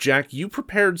 Jack, you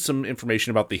prepared some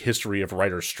information about the history of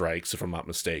writers' strikes, if I'm not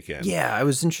mistaken. Yeah, I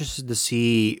was interested to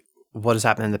see what has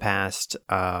happened in the past,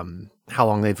 how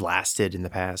long they've lasted in the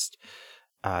past.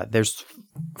 There's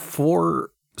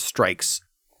 4 strikes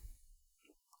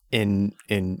in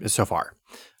so far.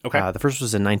 Okay. The first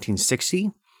was in 1960,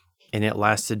 and it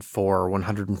lasted for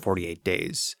 148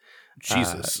 days.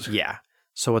 Jesus. Yeah.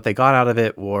 So what they got out of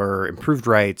it were improved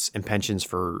rights and pensions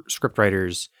for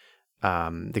scriptwriters.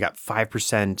 They got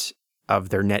 5% of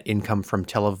their net income from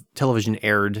television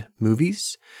aired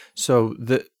movies. So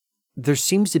there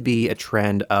seems to be a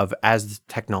trend of, as the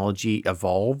technology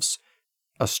evolves,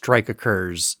 a strike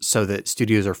occurs so that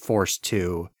studios are forced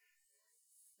to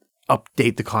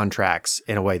update the contracts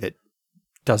in a way that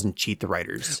doesn't cheat the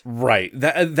writers. Right.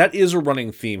 That is a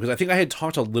running theme, because I think I had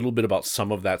talked a little bit about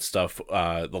some of that stuff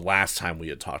the last time we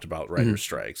had talked about writers'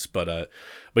 strikes. But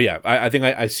yeah, I think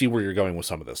I see where you're going with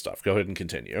some of this stuff. Go ahead and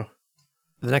continue.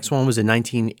 The next one was in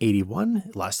 1981.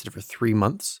 It lasted for 3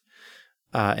 months,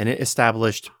 and it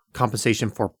established compensation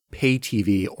for pay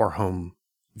TV or home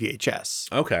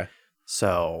VHS. Okay.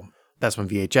 So that's when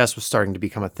VHS was starting to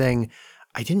become a thing.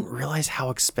 I didn't realize how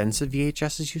expensive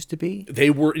VHSs used to be. They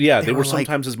were were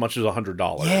sometimes as much as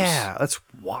 $100. Yeah, that's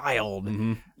wild.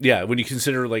 Mm-hmm. Yeah, when you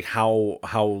consider like how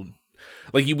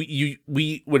like we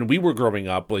when we were growing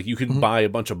up, like you could buy a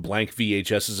bunch of blank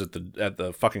VHSs at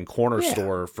the fucking corner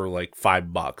store for like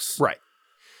 $5. Right.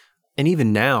 And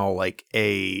even now, like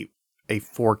a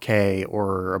 4K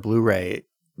or a Blu-ray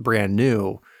brand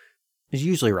new is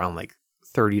usually around like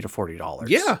 $30 to $40.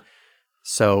 Yeah.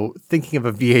 So thinking of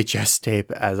a VHS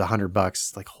tape as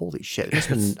 $100, like, holy shit, it's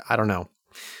been, I don't know.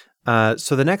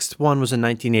 So the next one was in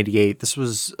 1988. This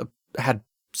was had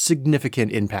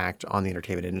significant impact on the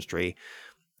entertainment industry.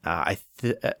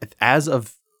 As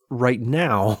of right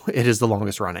now, it is the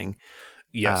longest running.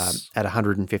 Yes. At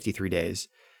 153 days.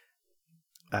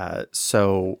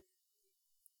 So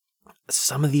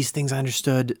some of these things I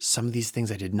understood, some of these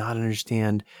things I did not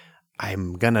understand.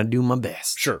 I'm gonna do my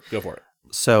best. Sure, go for it.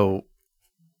 So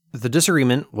the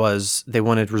disagreement was they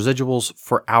wanted residuals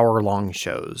for hour-long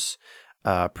shows.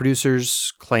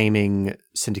 Producers claiming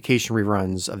syndication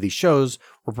reruns of these shows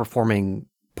were performing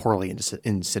poorly in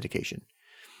syndication,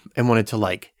 and wanted to,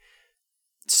 like,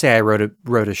 say I wrote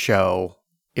a show,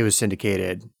 it was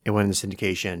syndicated, it went into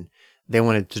syndication. They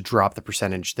wanted to drop the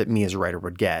percentage that me as a writer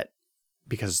would get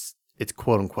because it's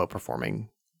quote unquote performing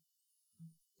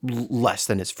less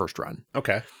than its first run.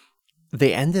 Okay.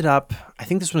 They ended up, I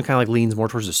think this one kind of like leans more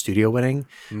towards the studio winning,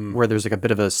 where there's like a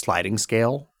bit of a sliding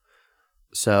scale.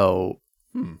 So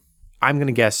I'm going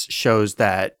to guess shows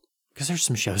that, because there's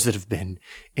some shows that have been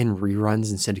in reruns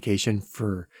and syndication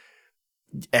for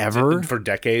ever. For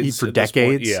decades. For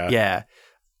decades. Yeah.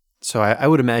 So I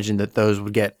would imagine that those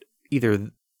would get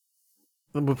would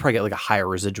probably get like a higher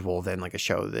residual than like a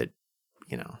show that,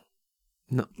 you know,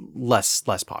 less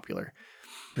popular.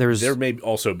 There may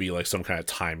also be like some kind of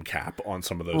time cap on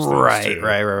some of those things too.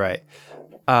 Right.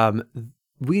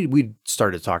 We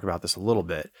started to talk about this a little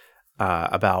bit,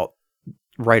 about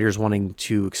writers wanting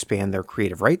to expand their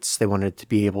creative rights. They wanted to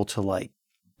be able to like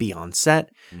be on set.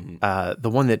 The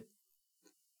one that,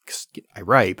 'cause I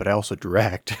write, but I also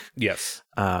direct. Yes.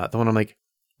 The one I'm like,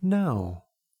 no,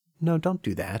 don't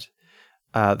do that.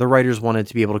 The writers wanted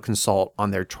to be able to consult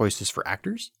on their choices for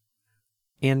actors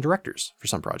and directors for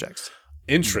some projects.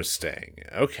 Interesting.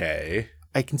 Okay.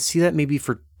 I can see that maybe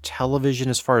for television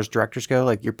as far as directors go.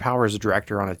 Like, your power as a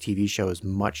director on a TV show is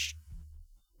much,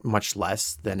 much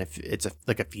less than if it's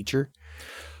like a feature.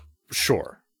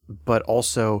 Sure. But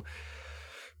also,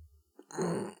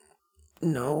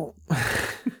 no.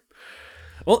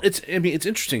 Well, it's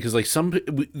interesting because like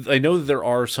I know that there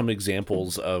are some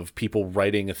examples of people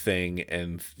writing a thing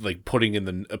and like putting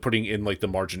in like the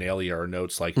marginalia or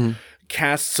notes like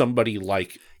cast somebody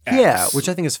like X. Yeah, which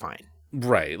I think is fine.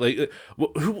 Right. Like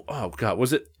who? Oh God,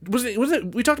 was it?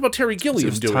 We talked about Terry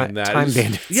Gilliam doing that. Time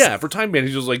Bandits. Yeah, for Time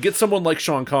Bandits, it was like get someone like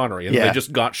Sean Connery, and they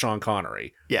just got Sean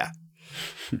Connery. Yeah.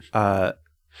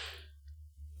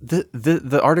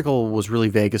 The article was really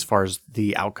vague as far as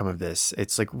the outcome of this.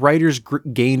 It's like writers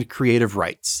gained creative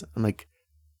rights. I'm like,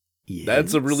 yes.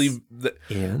 That's a really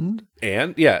and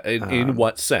yeah. In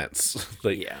what sense?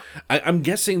 Like, yeah, I'm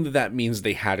guessing that means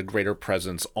they had a greater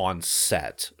presence on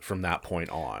set from that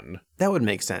point on. That would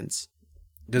make sense.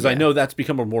 Because I know that's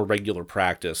become a more regular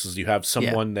practice, is you have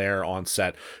someone there on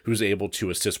set who's able to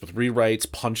assist with rewrites,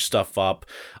 punch stuff up.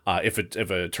 If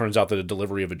it turns out that a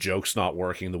delivery of a joke's not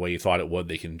working the way you thought it would,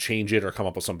 they can change it or come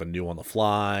up with something new on the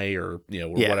fly, or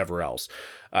whatever else.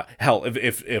 Hell,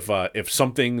 if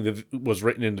something that was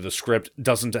written into the script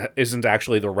isn't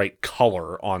actually the right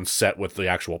color on set with the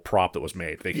actual prop that was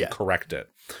made, they can correct it.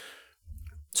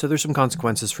 So there's some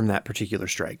consequences from that particular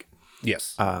strike.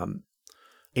 Yes.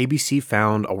 ABC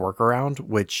found a workaround,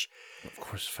 which... Of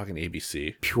course, fucking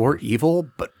ABC. Pure evil,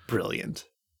 but brilliant.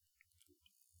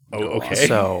 Oh, okay.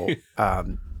 So,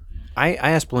 I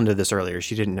asked Belinda this earlier.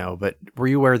 She didn't know, but were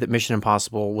you aware that Mission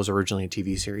Impossible was originally a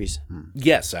TV series?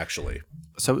 Yes, actually.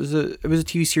 So it was a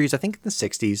TV series, I think in the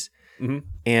 60s,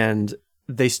 and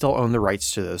they still own the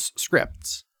rights to those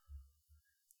scripts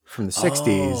from the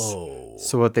 60s. Oh.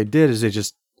 So what they did is they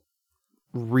just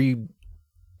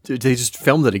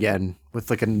filmed it again with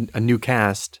like a new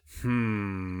cast.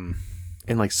 And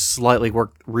like slightly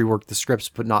reworked the scripts,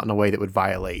 but not in a way that would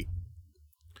violate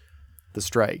the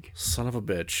strike. Son of a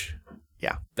bitch.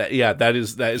 Yeah. That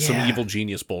is some evil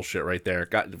genius bullshit right there.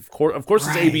 God, of course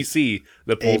it's ABC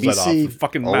that pulls that off. The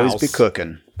fucking always mouse. Be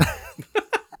cooking.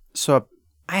 So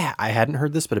I hadn't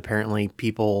heard this, but apparently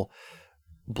people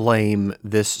blame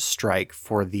this strike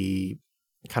for the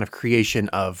kind of creation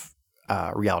of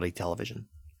reality television.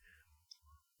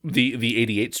 The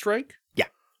 88 strike? Yeah.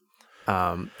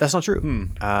 That's not true.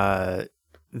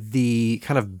 The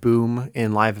kind of boom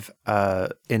in live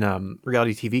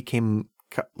reality TV came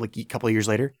like a couple of years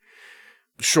later.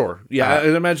 Sure. Yeah,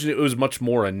 I imagine it was much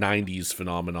more a 90s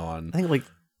phenomenon. I think when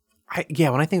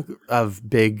I think of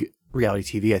big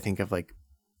reality TV, I think of like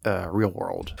Real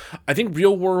World. I think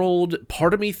Real World,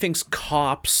 part of me thinks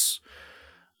Cops.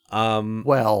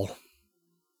 Well,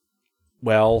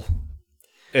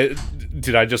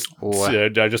 did I just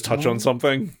touch on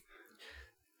something?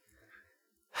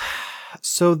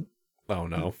 So, oh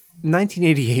no,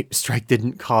 1988 strike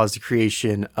didn't cause the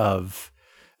creation of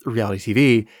reality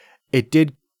TV. It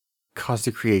did cause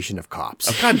the creation of Cops.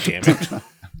 Oh, God damn it.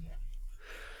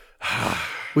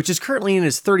 Which is currently in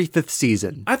its 35th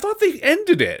season. I thought they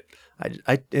ended it.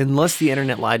 I unless the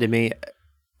internet lied to me,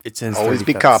 it's in its always 35th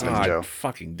be copping, season. Joe.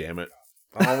 Fucking damn it.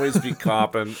 Always be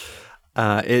copping.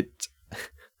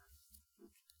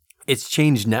 It's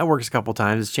changed networks a couple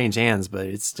times. It's changed hands, but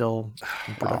it's still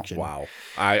in production. Wow.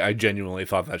 I genuinely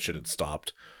thought that shit had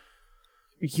stopped.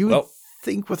 You would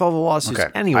think with all the lawsuits.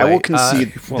 Okay. Anyway, I will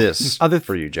concede this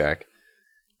for you, Jack.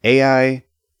 AI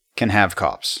can have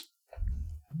cops.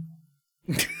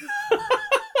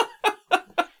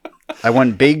 I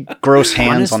want big, gross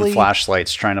hands on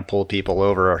flashlights trying to pull people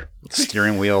over,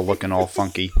 steering wheel looking all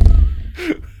funky.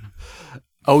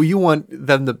 Oh, you want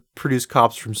them to produce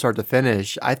Cops from start to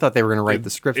finish? I thought they were going to write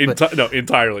the script. No,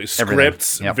 entirely.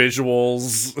 Scripts,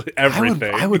 visuals,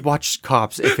 everything. I would watch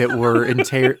Cops if it were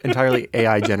entirely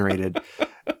AI generated.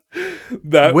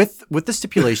 With the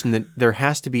stipulation that there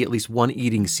has to be at least one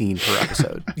eating scene per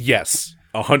episode. Yes,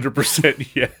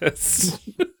 100% yes.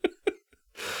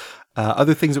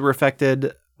 Other things that were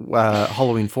affected,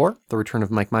 Halloween 4, The Return of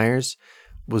Mike Myers,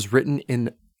 was written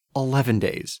in 11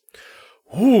 days.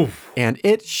 Ooh. And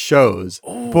it shows.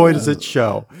 Ooh, boy, does it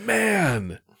show.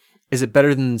 Man. Is it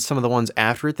better than some of the ones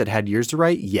after it that had years to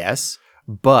write? Yes.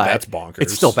 But that's bonkers.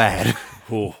 It's still bad.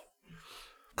 Ooh.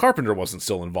 Carpenter wasn't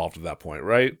still involved at that point,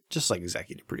 right? Just like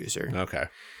executive producer. Okay.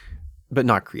 But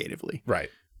not creatively. Right.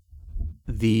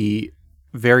 The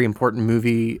very important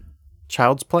movie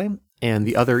Child's Play and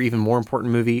the other even more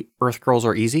important movie Earth Girls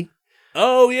Are Easy.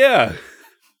 Oh, yeah.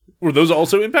 Were those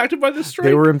also impacted by this strike?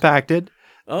 They were impacted.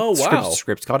 Oh, wow.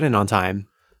 Scripts got in on time.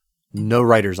 No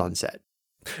writers on set.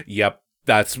 Yep.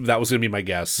 That was going to be my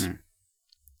guess.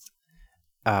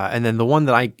 And then the one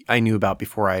that I knew about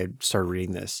before I started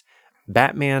reading this,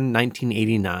 Batman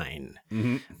 1989,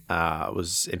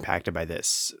 was impacted by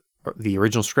this. The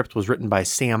original script was written by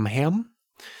Sam Hamm.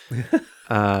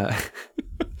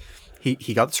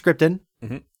 He got the script in.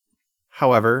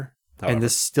 However, and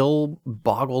this still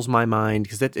boggles my mind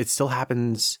because it still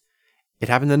happens. It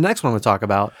happened in the next one we'll talk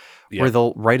about, where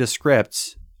they'll write a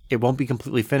script. It won't be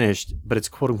completely finished, but it's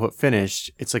quote unquote finished.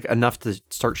 It's like enough to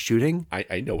start shooting.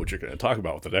 I know what you're going to talk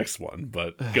about with the next one,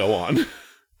 but go on.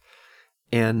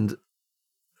 And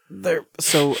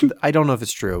so I don't know if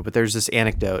it's true, but there's this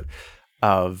anecdote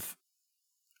of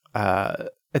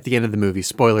at the end of the movie,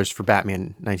 spoilers for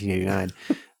Batman 1989.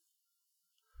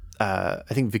 I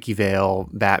think Vicky Vale,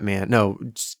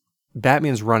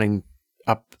 Batman's running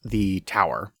up the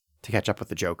tower to catch up with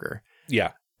the Joker.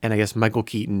 Yeah. And I guess Michael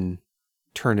Keaton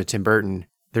turned to Tim Burton.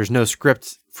 there's no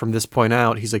script from this point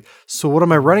out. He's like, so what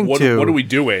am I running to? What are we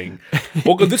doing?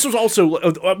 Well, this was also,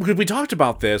 we talked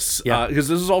about this, Yeah. because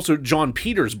this is also John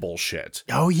Peters' bullshit.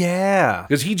 Oh, yeah.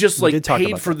 Because he just We did talk paid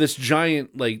about for that. this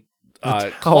giant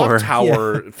tower, clock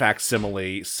tower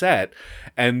facsimile set,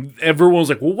 and everyone was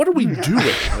like, well, what are we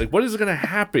doing? Like, what is going to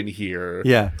happen here?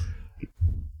 Yeah.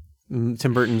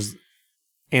 Tim Burton's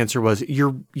answer was,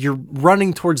 you're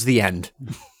running towards the end.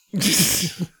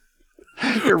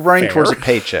 You're running Fair. towards a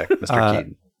paycheck, Mr.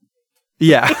 Keaton.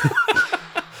 Yeah.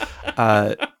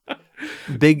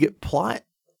 Big plot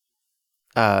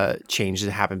change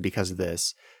that happened because of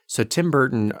this. So Tim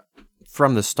Burton,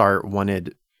 from the start,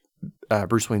 wanted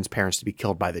Bruce Wayne's parents to be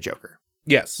killed by the Joker,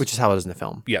 Yes. which is how it is in the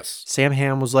film. Yes. Sam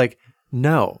Hamm was like,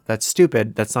 no, that's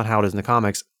stupid. That's not how it is in the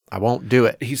comics. I won't do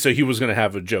it. He was going to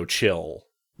have a Joe Chill.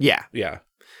 Yeah. Yeah.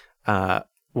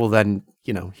 Well, then,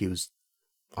 he was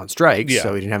on strike, Yeah.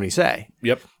 so he didn't have any say.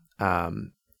 Yep.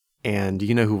 And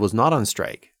you know who was not on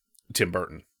strike? Tim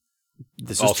Burton.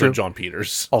 This is Also true. John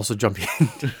Peters. Also jumping.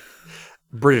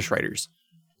 British writers.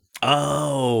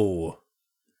 Oh.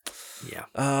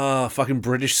 Yeah. Fucking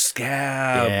British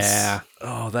scabs. Yeah.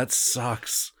 Oh, that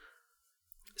sucks.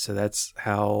 So that's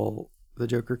how the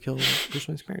Joker killed Bruce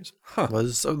Wayne's parents. Huh.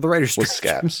 Was the writer's With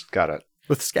strike. scabs. Got it.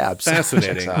 With scabs.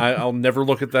 Fascinating. I'll never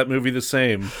look at that movie the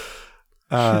same.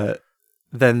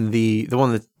 Then the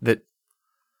one that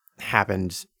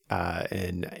happened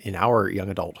in our young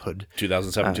adulthood,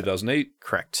 2007, 2008.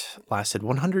 correct, lasted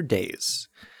 100 days.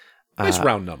 Nice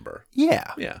round number.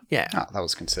 Yeah. Yeah. Yeah. Oh, that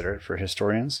was considerate for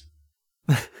historians.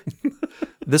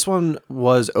 This one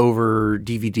was over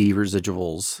DVD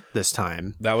residuals this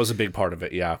time. That was a big part of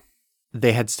it, yeah.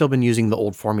 They had still been using the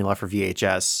old formula for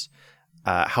VHS.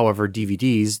 However,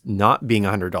 DVDs, not being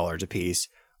 $100 a piece,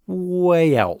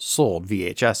 way outsold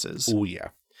VHSs. Oh, yeah.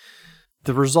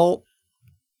 The result,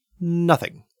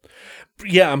 nothing.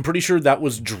 Yeah, I'm pretty sure that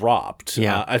was dropped.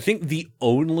 Yeah. I think the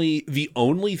only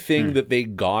thing that they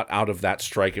got out of that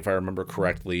strike, if I remember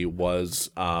correctly, was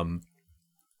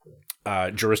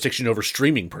jurisdiction over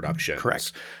streaming productions.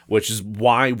 Correct. Which is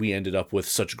why we ended up with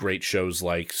such great shows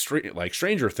like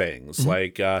Stranger Things,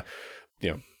 like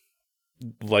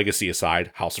legacy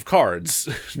aside, House of Cards.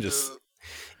 Just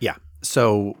Yeah.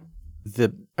 So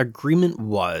the agreement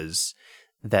was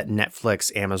that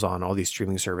Netflix, Amazon, all these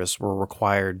streaming services were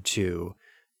required to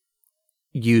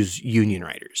use union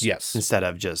writers. Yes. Instead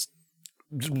of just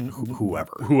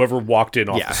whoever. whoever walked in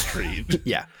off Yeah. the street.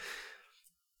 Yeah.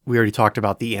 We already talked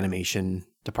about the animation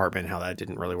department, how that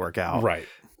didn't really work out. Right.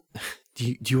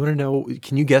 Do you want to know,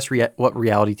 can you guess what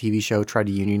reality TV show tried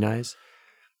to unionize?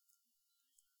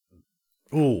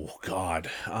 Oh, God.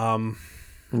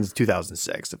 It's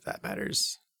 2006, if that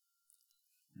matters.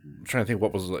 I'm trying to think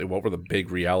what were the big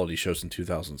reality shows in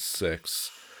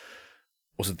 2006.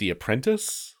 Was it The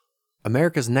Apprentice?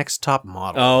 America's Next Top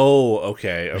Model. Oh,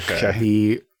 okay. Okay.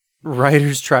 The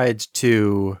writers tried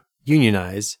to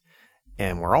unionize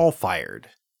and were all fired.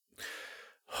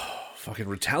 Fucking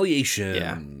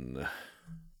retaliation.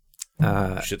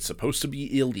 Shit's supposed to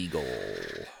be illegal.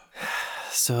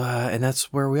 So, and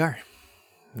that's where we are.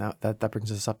 Now that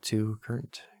brings us up to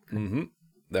current. Mm-hmm.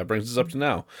 That brings us up to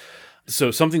now.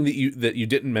 So something that you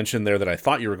didn't mention there that I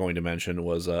thought you were going to mention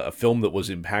was a film that was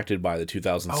impacted by the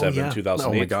 2007,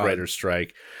 2008 writer's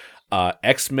strike.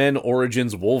 X-Men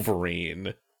Origins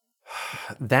Wolverine.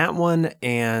 That one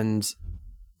and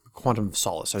Quantum of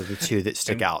Solace are the two that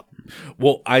stick out.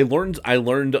 Well, I learned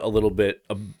a little bit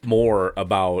more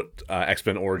about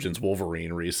X-Men Origins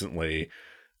Wolverine recently.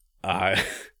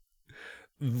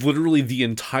 Literally the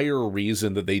entire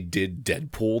reason that they did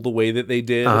Deadpool the way that they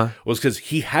did was because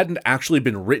he hadn't actually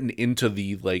been written into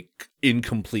the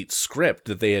incomplete script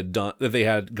that they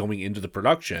had going into the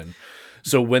production.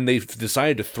 So when they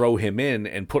decided to throw him in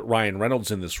and put Ryan Reynolds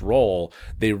in this role,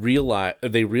 they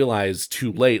realized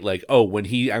too late, when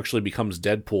he actually becomes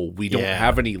Deadpool, we don't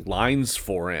have any lines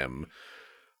for him.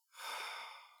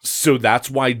 So that's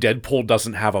why Deadpool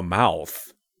doesn't have a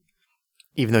mouth.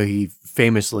 Even though he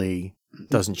famously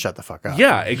doesn't shut the fuck up.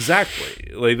 Yeah,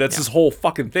 exactly. That's his whole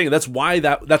fucking thing. That's why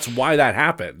that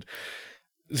happened.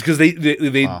 It's because they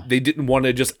didn't want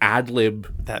to just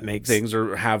ad-lib That makes things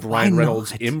or have Ryan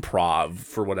Reynolds improv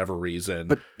for whatever reason.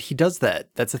 But he does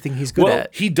that. That's the thing he's good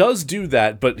at. He does do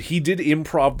that, but he did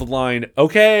improv the line,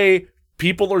 okay,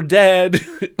 people are dead,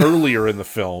 earlier in the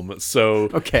film. So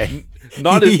Okay.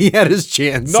 he had his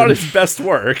chance. Not his best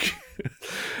work.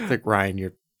 Like, Ryan,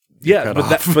 you're Yeah,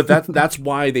 but that's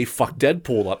why they fucked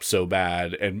Deadpool up so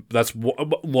bad, and that's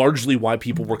largely why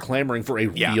people were clamoring for a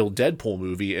real Deadpool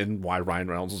movie, and why Ryan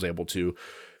Reynolds was able to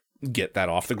get that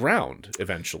off the ground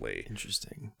eventually.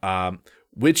 Interesting.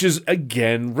 which is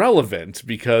again relevant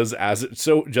because as it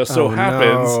just so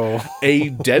happens, a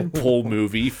Deadpool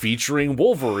movie featuring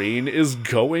Wolverine is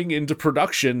going into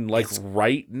production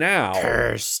right now.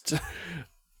 Cursed.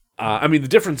 I mean, the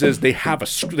difference is they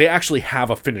actually have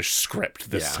a finished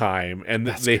script this time, and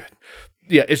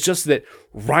it's just that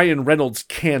Ryan Reynolds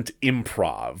can't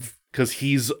improv because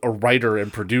he's a writer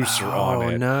and producer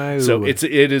on it. No. So it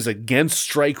is against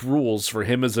strike rules for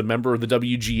him as a member of the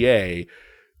WGA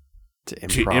to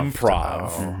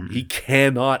improv. He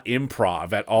cannot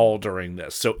improv at all during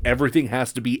this. So everything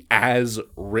has to be as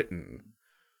written.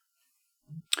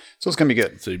 So it's gonna be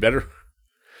good. So you better.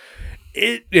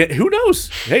 Who knows?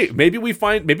 Hey, maybe we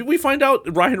find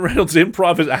out Ryan Reynolds'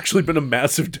 improv has actually been a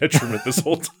massive detriment this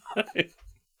whole time.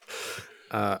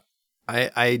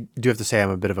 I do have to say I'm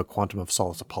a bit of a Quantum of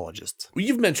Solace apologist. Well,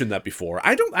 you've mentioned that before.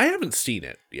 I haven't seen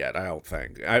it yet. I don't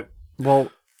think.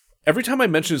 Every time I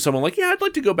mention to someone I'd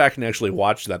like to go back and actually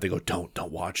watch that, they go, "Don't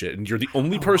watch it." And you're the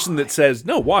only person that says,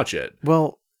 "No, watch it."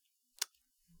 Well,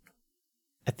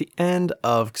 at the end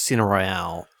of Casino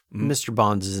Royale, Mr.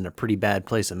 Bonds is in a pretty bad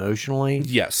place emotionally.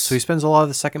 Yes. So he spends a lot of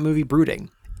the second movie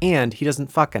brooding. And he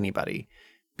doesn't fuck anybody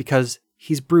because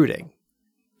he's brooding.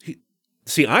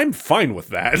 See, I'm fine with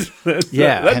that.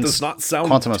 That does not sound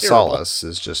Quantum terrible. of Solace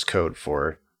is just code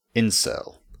for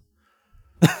incel.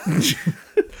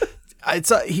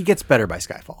 He gets better by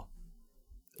Skyfall.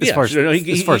 As far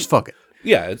as fucking.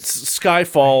 Yeah, it's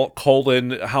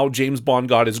Skyfall, how James Bond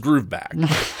got his groove back.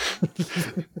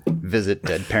 Visit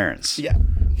dead parents. Yeah.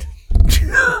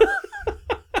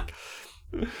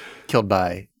 Killed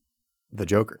by the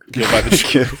Joker.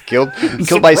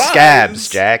 Killed by scabs,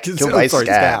 Jack. Killed by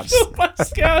scabs. Killed by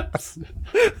scabs.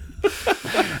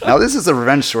 Now this is a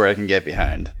revenge story I can get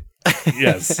behind.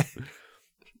 Yes.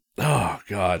 Oh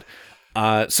God.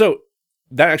 So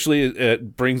that actually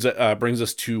brings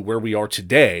us to where we are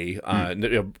today.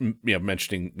 Bringing up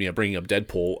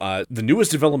Deadpool. The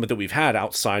newest development that we've had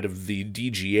outside of the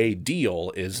DGA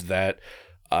deal is that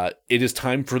it is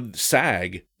time for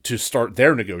SAG to start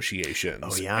their negotiations.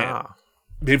 Oh yeah. And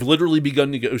they've literally begun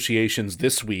negotiations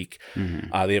this week.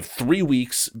 They have 3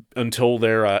 weeks until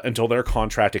their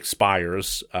contract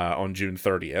expires on June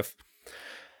 30th,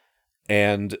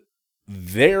 and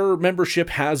their membership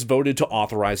has voted to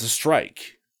authorize a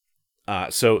strike.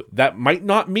 So that might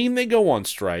not mean they go on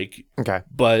strike. Okay.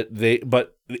 But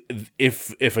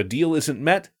if a deal isn't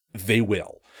met, they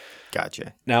will.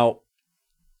 Gotcha. Now,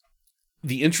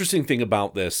 the interesting thing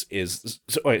about this is,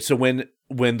 so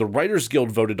when the Writers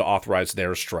Guild voted to authorize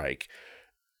their strike,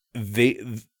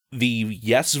 the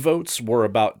yes votes were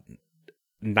about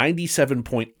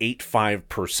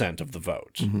 97.85% of the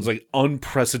vote. It's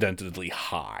unprecedentedly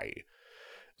high.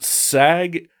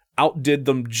 SAG outdid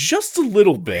them just a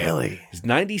little bit. Really? It's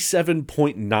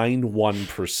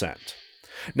 97.91%.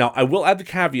 Now, I will add the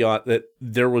caveat that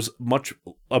there was a much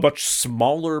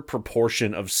smaller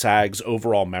proportion of SAG's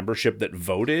overall membership that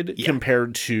voted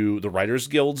compared to the Writers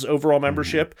Guild's overall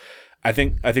membership. I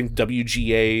think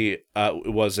WGA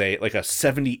was a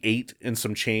 78 and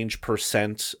some change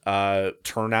percent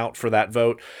turnout for that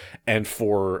vote, and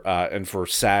for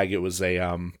SAG it was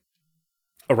around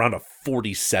a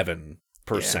 47%.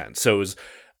 So it was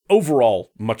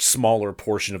overall much smaller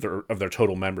portion of their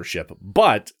total membership,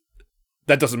 but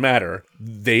that doesn't matter.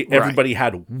 Everybody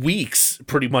had weeks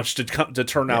pretty much to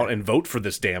turn out and vote for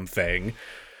this damn thing.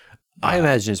 I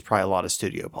imagine it's probably a lot of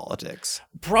studio politics.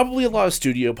 Probably a lot of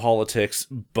studio politics,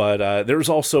 but there's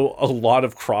also a lot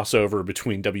of crossover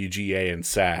between WGA and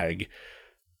SAG.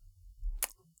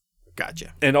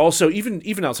 Gotcha. And also, even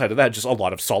outside of that, just a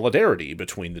lot of solidarity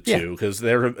between the two, because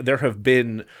there have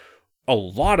been a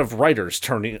lot of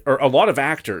a lot of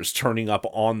actors turning up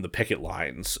on the picket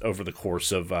lines over the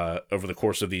course of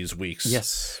these weeks.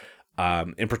 Yes.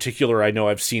 In particular, I know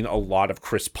I've seen a lot of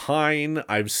Chris Pine.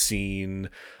 I've seen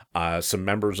some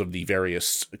members of the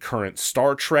various current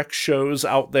Star Trek shows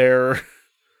out there.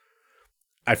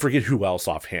 I forget who else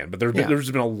offhand, but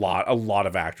there's been a lot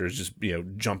of actors just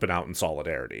jumping out in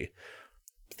solidarity.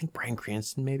 I think Bryan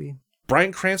Cranston maybe.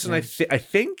 Bryan Cranston, I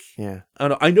think. Yeah.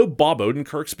 I know Bob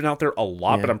Odenkirk's been out there a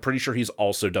lot, but I'm pretty sure he's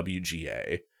also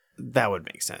WGA. That would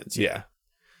make sense. Yeah.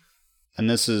 And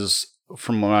this is,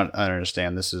 from what I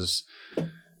understand, this is a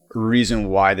reason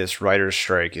why this writer's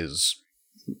strike is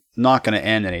not going to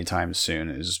end anytime soon,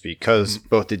 is because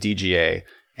both the DGA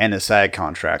and the SAG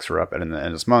contracts were up at the end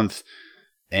of this month.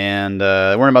 And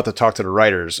they weren't about to talk to the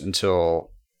writers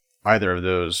until either of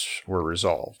those were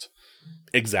resolved.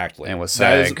 Exactly. And with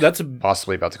SAG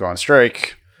possibly about to go on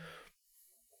strike,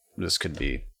 this could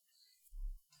be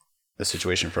the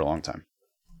situation for a long time.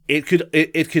 It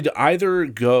could either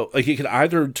go like it could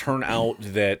either turn out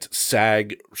that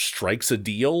SAG strikes a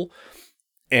deal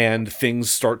and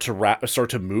things start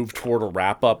to move toward a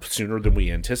wrap up sooner than we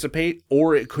anticipate,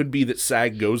 or it could be that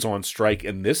SAG goes on strike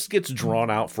and this gets drawn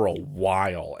out for a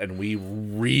while and we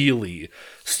really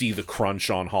see the crunch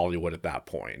on Hollywood at that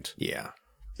point. Yeah.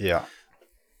 Yeah.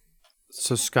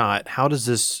 So Scott, how does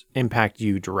this impact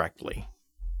you directly?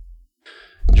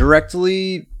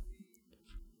 Directly,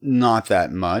 not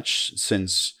that much,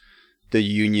 since the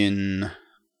union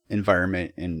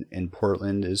environment in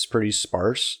Portland is pretty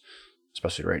sparse,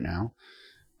 especially right now.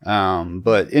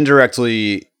 But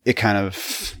indirectly, it kind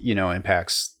of,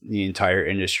 impacts the entire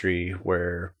industry,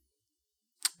 where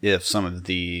if some of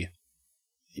the,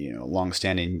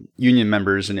 longstanding union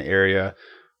members in the area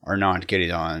are not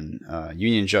getting on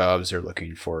union jobs, they're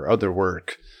looking for other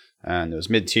work, and those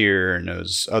mid-tier and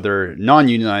those other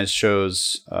non-unionized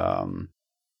shows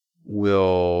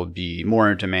will be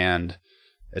more in demand,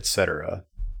 etc.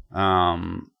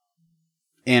 And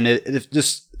it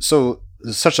just so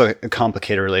there's such a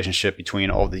complicated relationship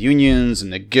between all the unions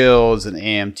and the guilds and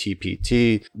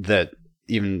AMTPT that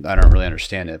even I don't really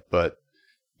understand it. But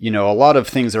a lot of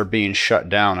things are being shut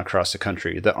down across the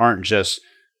country that aren't just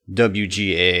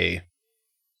WGA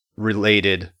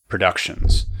related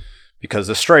productions, because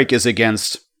the strike is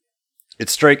against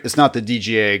it's not the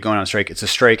DGA going on strike, it's a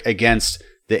strike against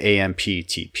the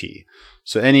AMPTP.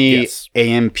 So any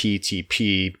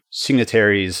AMPTP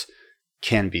signatories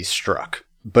can be struck.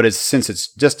 But since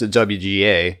it's just a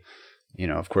WGA,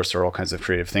 of course there are all kinds of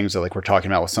creative things that like we're talking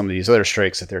about with some of these other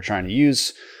strikes that they're trying to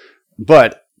use.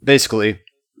 But basically,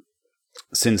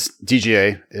 since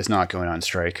DGA is not going on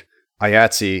strike,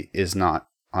 IATSE is not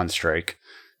on strike.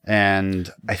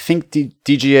 And I think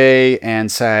DGA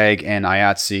and SAG and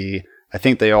IATSE, I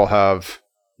think they all have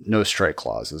no strike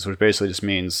clauses, which basically just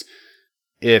means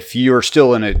if you're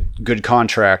still in a good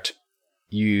contract,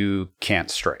 you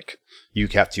can't strike. You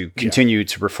have to continue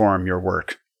to perform your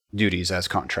work duties as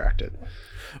contracted.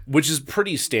 Which is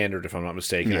pretty standard, if I'm not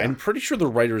mistaken. Yeah. I'm pretty sure the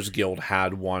Writers Guild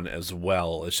had one as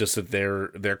well. It's just that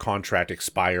their contract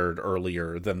expired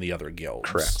earlier than the other guilds.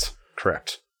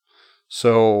 Correct.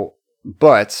 So,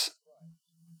 but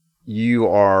you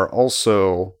are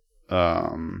also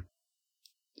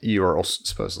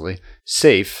supposedly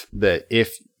safe that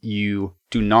if you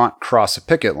do not cross a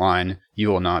picket line, you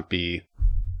will not be,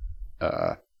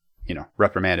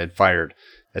 reprimanded, fired,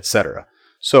 etc.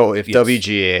 So if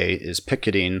WGA is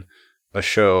picketing a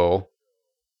show,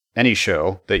 any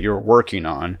show that you're working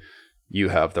on, you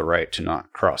have the right to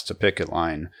not cross the picket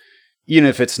line, even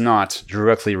if it's not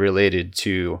directly related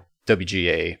to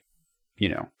WGA,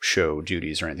 show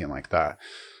duties or anything like that.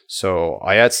 So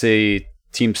IATSE,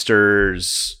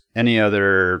 Teamsters, any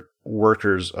other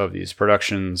workers of these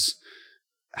productions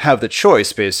have the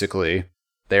choice, basically.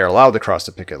 They are allowed to cross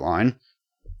the picket line,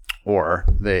 or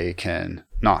they can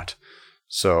not.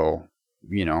 So,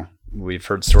 we've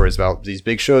heard stories about these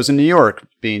big shows in New York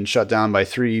being shut down by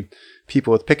 3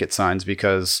 people with picket signs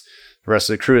because the rest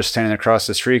of the crew is standing across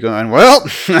the street going, well,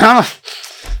 no,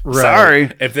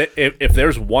 sorry. If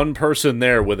there's one person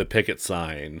there with a picket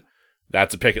sign,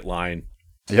 that's a picket line.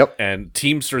 Yep. And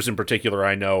Teamsters in particular,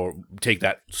 I know, take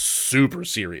that super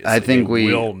seriously. I think we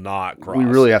will not cross. We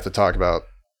really have to talk about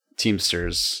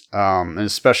Teamsters, and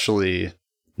especially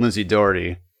Lindsay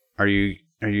Doherty. Are you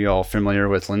all familiar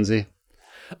with Lindsay?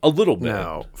 A little bit.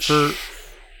 No.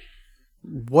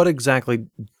 What exactly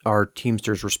are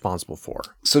Teamsters responsible for?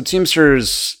 So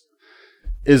Teamsters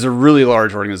is a really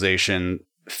large organization.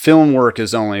 Film work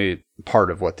is only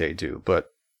part of what they do, but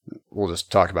we'll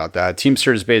just talk about that.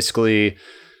 Teamsters basically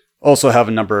also have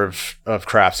a number of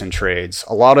crafts and trades.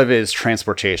 A lot of it is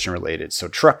transportation related. So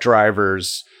truck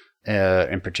drivers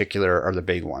in particular are the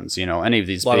big ones. Any of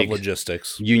these big of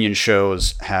logistics union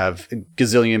shows have a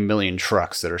gazillion million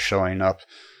trucks that are showing up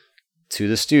to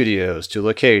the studios, to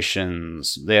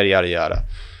locations, yada, yada,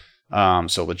 yada.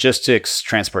 So logistics,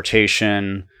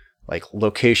 transportation, like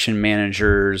location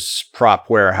managers,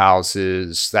 prop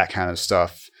warehouses, that kind of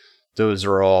stuff. Those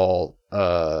are all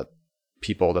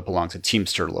people that belong to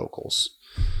Teamster locals.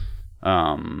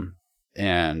 And,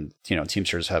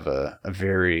 Teamsters have a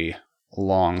very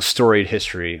long, storied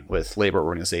history with labor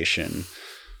organization.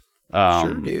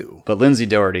 Sure do. But Lindsay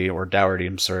Doherty, or Dougherty,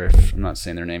 I'm sorry if I'm not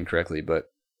saying their name correctly, but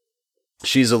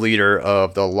she's a leader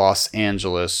of the Los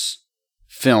Angeles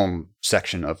film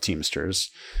section of Teamsters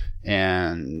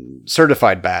and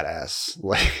certified badass.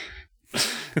 Like,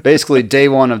 basically day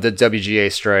one of the WGA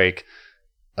strike,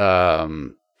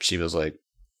 she was like,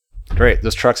 great,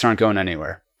 those trucks aren't going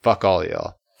anywhere. Fuck all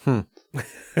y'all.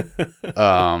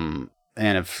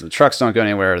 And if the trucks don't go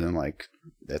anywhere, then like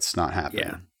it's not happening.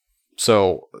 Yeah.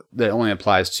 So that only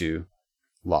applies to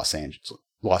Los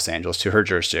Angeles, to her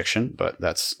jurisdiction, but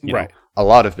that's know, a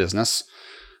lot of business.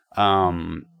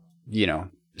 You know,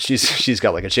 she's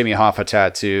got like a Jimmy Hoffa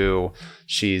tattoo.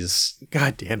 She's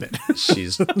God damn it.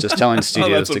 She's just telling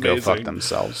studios to amazing. go fuck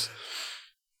themselves.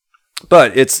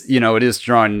 But it's, you know, it is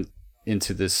drawn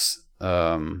into this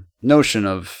notion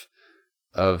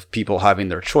of people having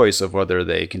their choice of whether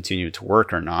they continue to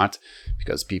work or not,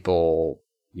 because people,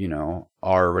 you know,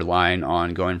 are relying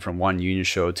on going from one union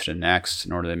show to the next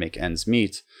in order to make ends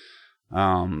meet.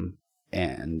 And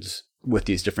with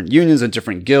these different unions and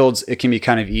different guilds, it can be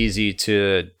kind of easy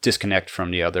to disconnect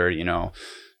from the other, you know,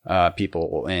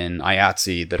 people in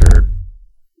IATSE that are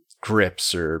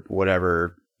grips or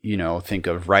whatever, you know, think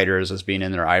of writers as being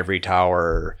in their ivory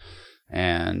tower,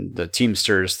 and the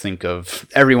Teamsters think of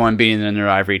everyone being in their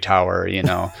ivory tower, you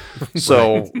know.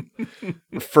 So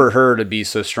for her to be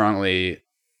so strongly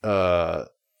of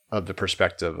the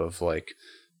perspective of like,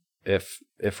 if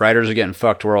writers are getting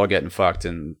fucked, we're all getting fucked,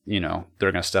 and you know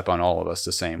they're going to step on all of us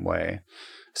the same way,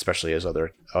 especially as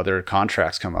other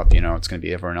contracts come up. You know, it's going to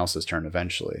be everyone else's turn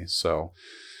eventually. So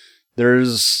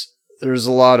there's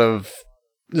a lot of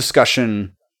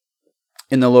discussion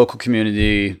in the local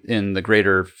community, in the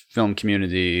greater film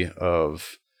community,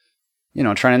 of, you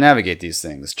know, trying to navigate these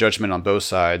things. Judgment on both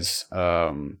sides.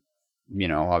 You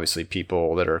know, obviously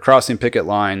people that are crossing picket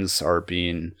lines are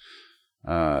being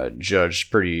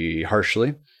judged pretty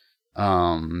harshly,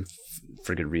 for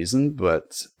good reason.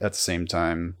 But at the same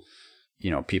time,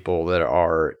 you know, people that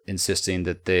are insisting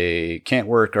that they can't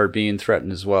work are being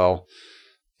threatened as well.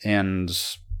 And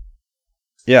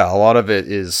yeah, a lot of it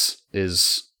is,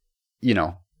 you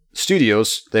know,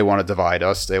 studios, they want to divide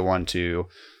us. They want to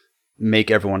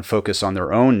make everyone focus on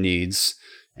their own needs,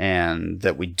 and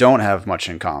that we don't have much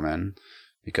in common,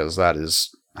 because that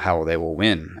is how they will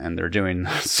win. And they're doing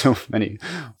so many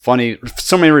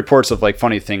reports of like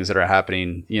funny things that are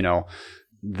happening. You know,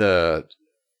 the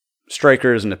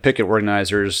strikers and the picket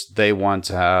organizers, they want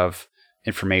to have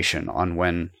information on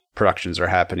when productions are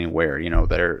happening where, you know,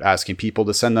 they're asking people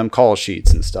to send them call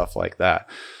sheets and stuff like that.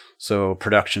 So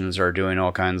productions are doing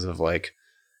all kinds of like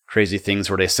crazy things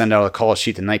where they send out a call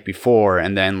sheet the night before,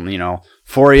 and then, you know,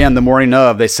 4 a.m. the morning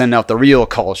of, they send out the real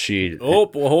call sheet. Oh,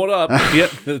 well, hold up.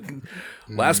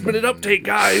 Last minute update,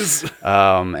 guys.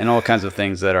 And all kinds of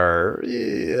things that are,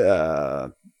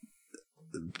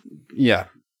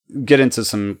 get into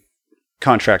some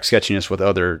contract sketchiness with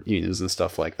other unions and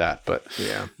stuff like that. But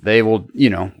yeah, they will, you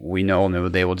know, we know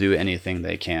they will do anything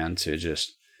they can to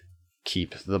just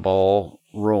keep the ball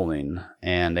rolling.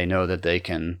 And they know that they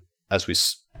can, as we've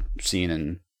seen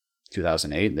in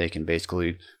 2008, they can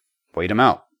basically wait them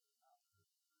out.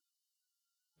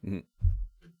 Mm-hmm.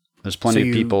 There's plenty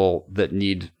of people that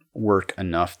need work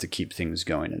enough to keep things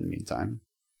going in the meantime.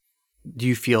 Do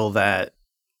you feel that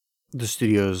the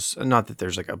studios, not that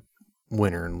there's like a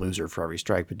winner and loser for every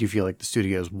strike, but do you feel like the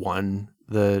studios won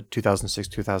the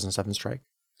 2006-2007 strike?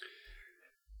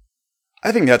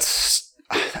 I think that's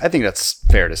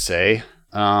fair to say.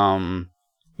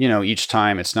 You know, each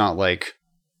time it's not like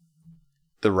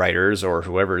the writers or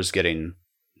whoever is getting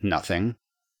nothing.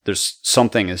 There's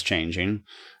something is changing,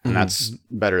 and that's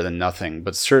better than nothing.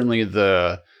 But certainly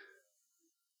the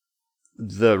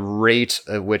rate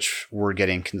at which we're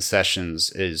getting concessions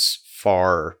is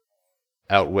far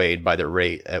outweighed by the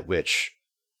rate at which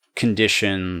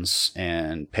conditions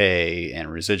and pay and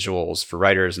residuals for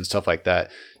writers and stuff like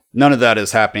that, none of that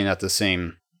is happening at the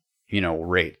same, you know,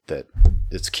 rate that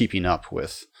it's keeping up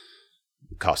with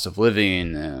cost of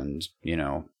living and, you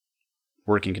know,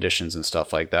 working conditions and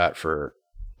stuff like that for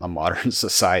a modern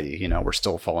society. You know, we're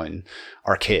still following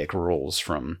archaic rules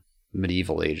from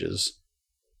medieval ages.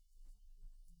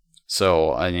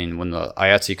 So, I mean, when the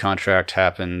IATSE contract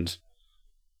happened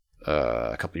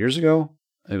a couple years ago,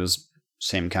 it was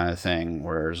same kind of thing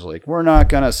where it's like, we're not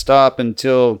going to stop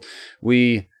until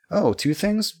we, two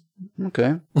things?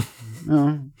 Okay.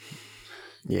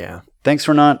 Yeah. Thanks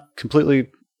for not completely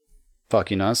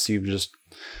fucking us. You just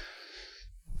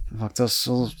fucked us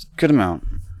a good amount.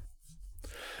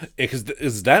 Because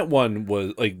that one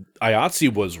was like,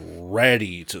 IATSE was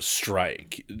ready to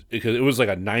strike because it was like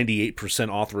a 98%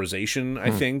 authorization, I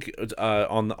think,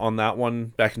 on that one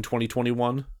back in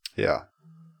 2021. Yeah.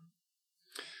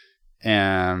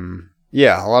 And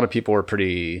yeah, a lot of people were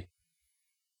pretty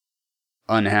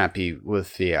unhappy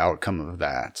with the outcome of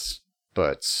that.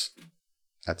 But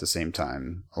at the same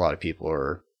time, a lot of people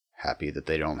are happy that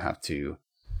they don't have to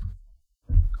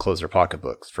close their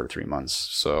pocketbooks for 3 months.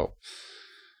 So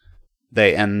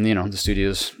the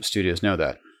studios know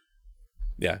that.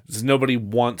 Yeah, nobody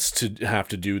wants to have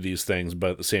to do these things,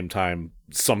 but at the same time,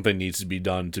 something needs to be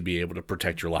done to be able to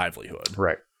protect your livelihood.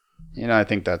 Right. I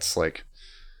think that's like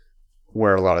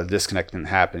where a lot of disconnect can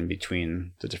happen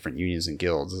between the different unions and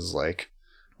guilds is like,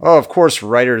 oh, of course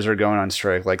writers are going on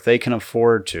strike, like they can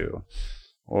afford to.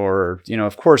 Or,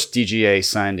 of course DGA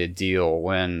signed a deal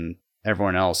when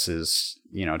everyone else is,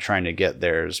 trying to get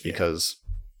theirs because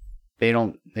they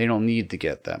don't need to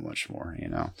get that much more,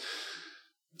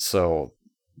 So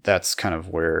that's kind of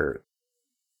where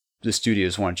the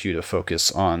studios want you to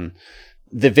focus on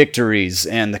the victories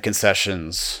and the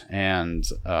concessions, and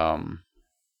the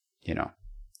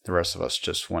rest of us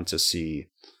just want to see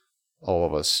all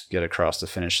of us get across the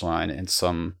finish line in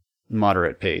some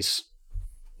moderate pace.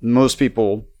 Most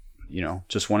people,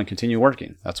 just want to continue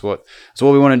working. That's what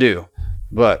we want to do.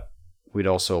 But we'd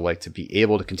also like to be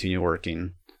able to continue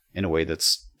working in a way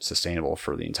that's sustainable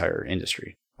for the entire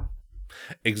industry.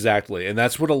 Exactly. And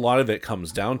that's what a lot of it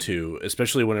comes down to,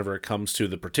 especially whenever it comes to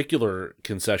the particular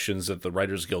concessions that the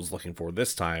Writers Guild's looking for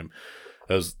this time.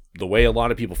 Because the way a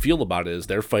lot of people feel about it is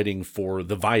they're fighting for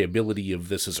the viability of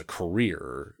this as a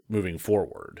career moving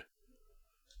forward.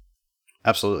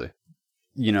 Absolutely.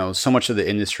 So much of the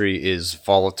industry is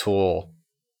volatile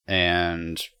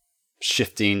and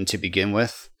shifting to begin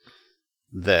with,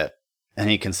 that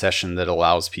any concession that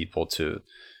allows people to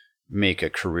make a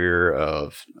career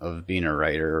of being a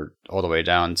writer all the way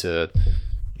down to,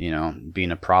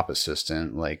 being a prop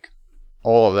assistant, like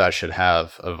all of that should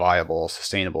have a viable,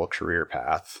 sustainable career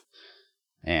path.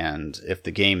 And if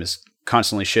the game is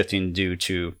constantly shifting due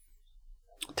to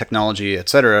technology,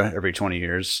 etc., every 20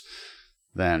 years,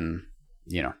 then,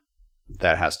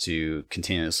 that has to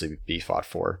continuously be fought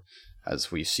for,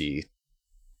 as we see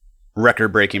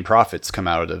record-breaking profits come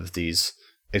out of these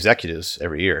executives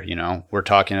every year.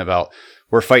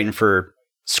 We're fighting for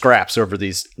scraps over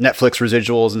these Netflix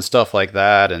residuals and stuff like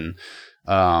that, and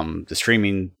the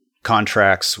streaming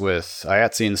contracts with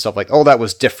IATSE and stuff like, oh, that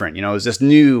was different. It was this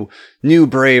new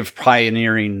brave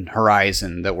pioneering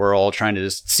horizon that we're all trying to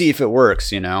just see if it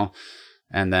works, and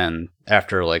then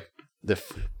after like the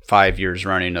 5 years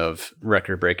running of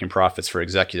record-breaking profits for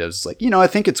executives, it's like, I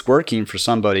think it's working for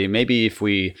somebody. Maybe if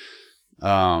we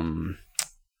didn't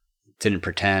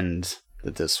pretend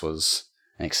that this was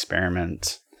an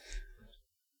experiment.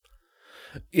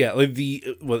 Yeah, like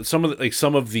some of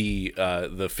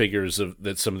the figures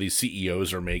that some of these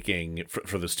CEOs are making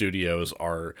for the studios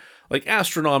are like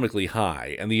astronomically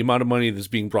high, and the amount of money that's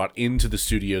being brought into the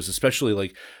studios, especially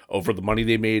like over the money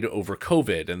they made over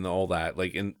COVID and all that,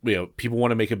 like, and people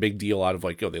want to make a big deal out of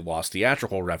like, oh, they lost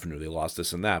theatrical revenue, they lost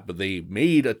this and that, but they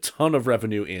made a ton of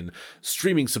revenue in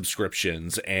streaming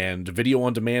subscriptions and video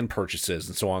on demand purchases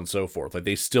and so on and so forth. Like,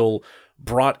 they still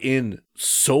brought in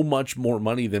so much more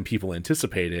money than people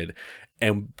anticipated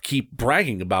and keep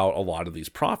bragging about a lot of these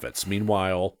profits.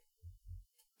 Meanwhile,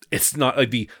 it's not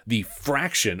like the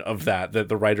fraction of that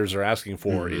the writers are asking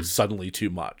for is suddenly too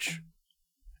much.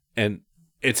 And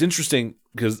it's interesting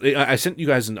because I sent you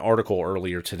guys an article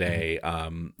earlier today.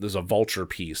 There's a Vulture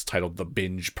piece titled "The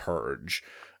Binge Purge."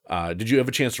 Did you have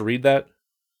a chance to read that?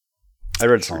 I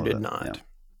read some of it. Did not. Yeah.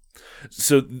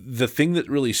 So the thing that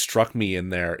really struck me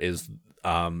in there is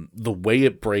the way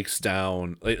it breaks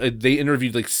down. They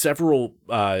interviewed like several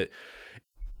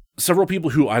people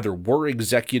who either were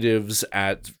executives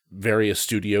at various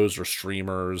studios or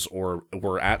streamers, or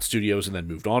were at studios and then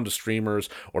moved on to streamers,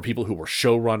 or people who were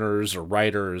showrunners or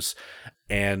writers.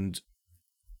 And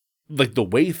like the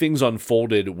way things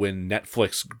unfolded when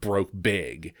Netflix broke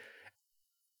big,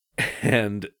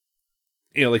 and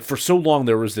like for so long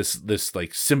there was this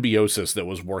like symbiosis that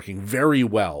was working very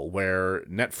well, where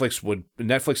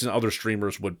Netflix and other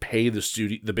streamers would pay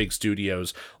the big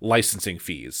studios licensing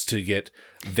fees to get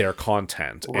their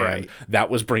content, right. And that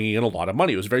was bringing in a lot of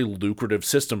money. It was a very lucrative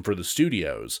system for the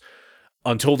studios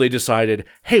until they decided,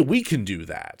 hey, we can do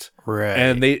that, right?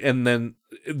 And then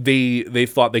they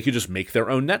thought they could just make their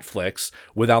own Netflix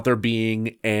without there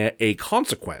being a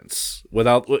consequence,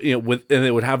 and it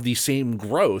would have the same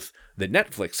growth that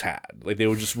Netflix had. Like, they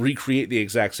would just recreate the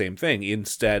exact same thing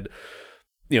instead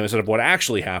of what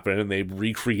actually happened, and they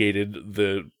recreated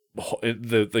they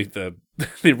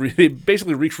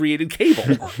basically recreated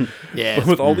cable. Yeah,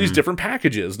 with all these different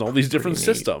packages and all these different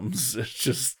systems. It's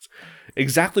just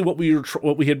exactly what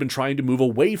we had been trying to move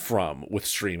away from with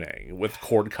streaming, with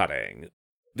cord cutting.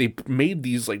 They made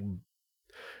these like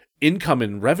income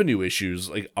and revenue issues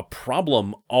like a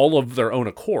problem all of their own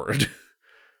accord.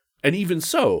 And even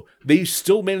so, they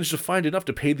still managed to find enough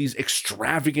to pay these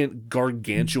extravagant,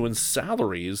 gargantuan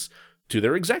salaries to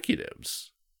their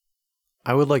executives.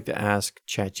 I would like to ask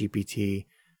ChatGPT,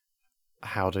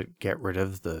 how to get rid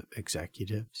of the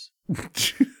executives.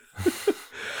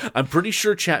 I'm pretty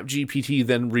sure ChatGPT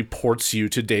then reports you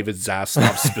to David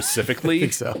Zaslav specifically. I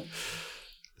think so.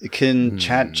 Can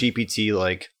ChatGPT,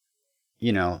 like,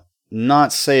 you know,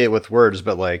 not say it with words,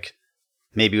 but like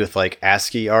maybe with like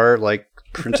ASCII art, like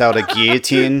print out a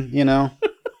guillotine, you know?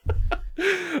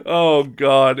 Oh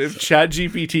God! If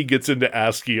ChatGPT gets into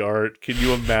ASCII art, can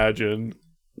you imagine?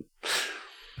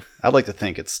 I'd like to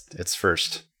think its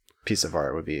first piece of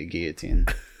art would be a guillotine.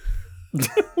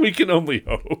 We can only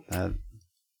hope.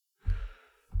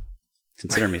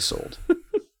 Consider me sold.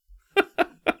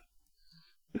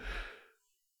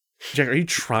 Jack, are you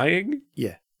trying?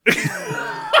 Yeah.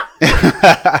 I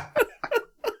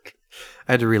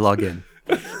had to relog in.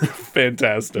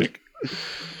 Fantastic.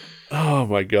 Oh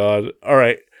my God. All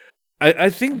right.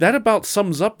 I think that about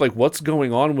sums up like what's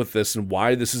going on with this and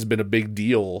why this has been a big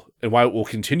deal and why it will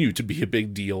continue to be a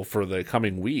big deal for the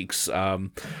coming weeks.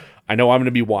 I know I'm going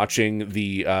to be watching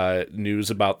the news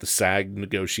about the SAG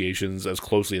negotiations as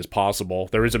closely as possible.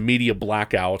 There is a media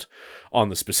blackout on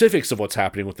the specifics of what's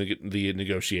happening with the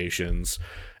negotiations,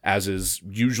 as is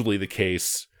usually the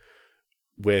case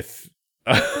with...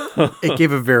 It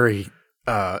gave a very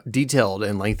detailed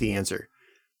and lengthy answer.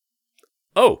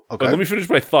 Oh, okay. Let me finish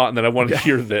my thought, and then I want to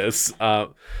hear this. Yeah,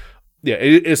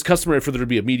 it is customary for there to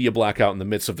be a media blackout in the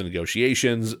midst of the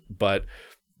negotiations, but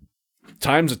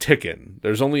time's a ticking.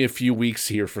 There's only a few weeks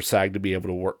here for SAG to be able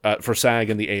to work, for SAG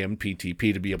and the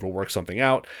AMPTP to be able to work something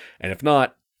out, and if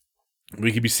not,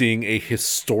 we could be seeing a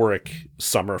historic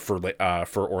summer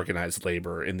for organized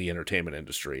labor in the entertainment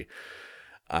industry.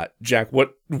 Jack,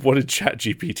 what did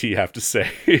ChatGPT have to say?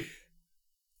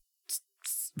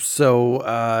 So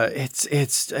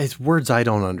it's words I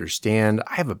don't understand.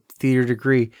 I have a theater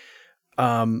degree,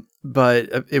 but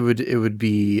it would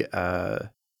be.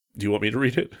 Do you want me to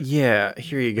read it? Yeah,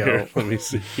 here you go. Here, let me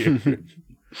see here.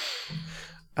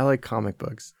 I like comic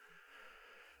books.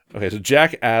 Okay, so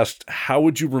Jack asked, how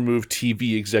would you remove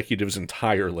TV executives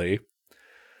entirely?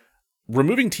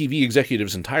 Removing TV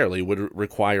executives entirely would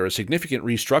require a significant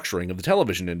restructuring of the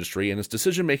television industry and its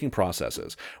decision-making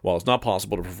processes. While it's not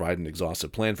possible to provide an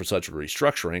exhaustive plan for such a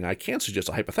restructuring, I can suggest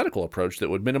a hypothetical approach that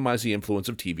would minimize the influence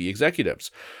of TV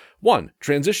executives. 1.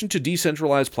 Transition to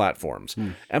decentralized platforms.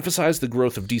 Emphasize the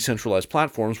growth of decentralized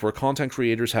platforms where content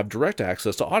creators have direct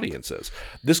access to audiences.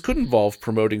 This could involve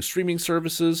promoting streaming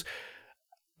services,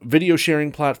 video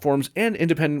sharing platforms, and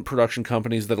independent production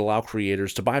companies that allow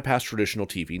creators to bypass traditional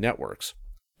TV networks.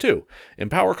 2.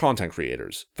 Empower content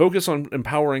creators. Focus on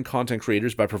empowering content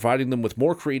creators by providing them with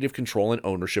more creative control and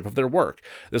ownership of their work.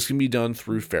 This can be done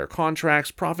through fair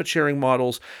contracts, profit-sharing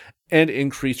models, and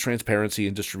increased transparency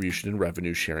in distribution and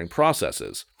revenue sharing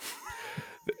processes.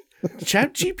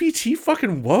 ChatGPT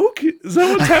fucking woke? Is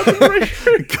that what's happening right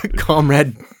here?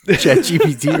 Comrade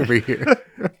ChatGPT over here.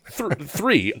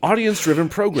 3. Audience-driven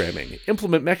programming.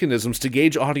 Implement mechanisms to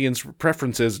gauge audience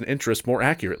preferences and interests more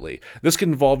accurately. This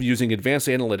can involve using advanced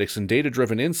analytics and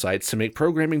data-driven insights to make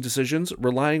programming decisions,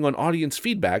 relying on audience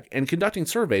feedback, and conducting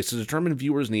surveys to determine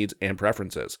viewers' needs and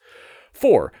preferences.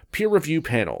 4. Peer review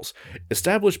panels.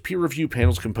 Establish peer review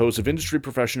panels composed of industry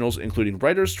professionals, including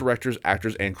writers, directors,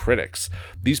 actors, and critics.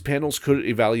 These panels could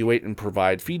evaluate and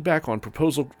provide feedback on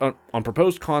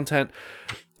proposed content,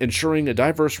 ensuring a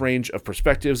diverse range of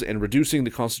perspectives and reducing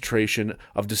the concentration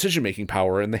of decision-making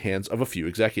power in the hands of a few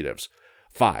executives.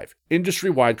 5.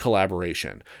 Industry-wide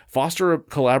collaboration. Foster a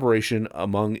collaboration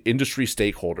among industry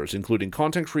stakeholders, including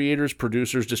content creators,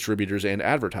 producers, distributors, and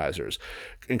advertisers.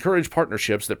 Encourage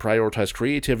partnerships that prioritize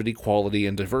creativity, quality,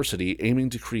 and diversity, aiming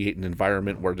to create an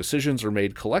environment where decisions are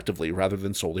made collectively rather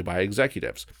than solely by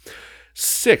executives.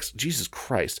 6. Jesus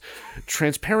Christ.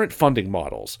 Transparent funding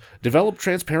models. Develop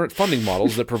transparent funding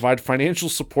models that provide financial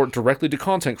support directly to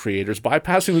content creators,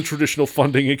 bypassing the traditional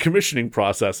funding and commissioning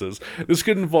processes. This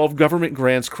could involve government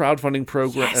grants, crowdfunding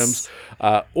programs,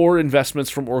 or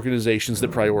investments from organizations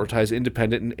that prioritize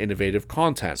independent and innovative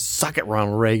content. Suck it,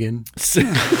 Ronald Reagan.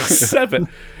 7.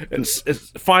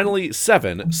 Finally,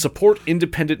 7. Support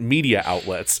independent media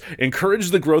outlets.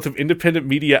 Encourage the growth of independent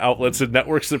media outlets and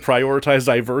networks that prioritize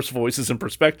diverse voices and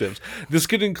perspectives. This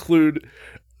could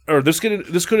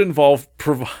involve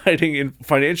providing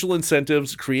financial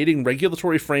incentives, creating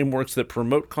regulatory frameworks that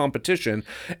promote competition,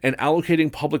 and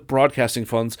allocating public broadcasting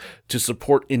funds to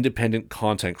support independent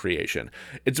content creation.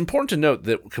 It's important to note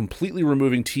that completely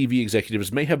removing TV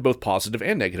executives may have both positive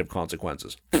and negative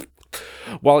consequences.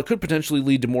 While it could potentially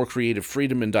lead to more creative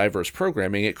freedom and diverse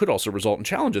programming, it could also result in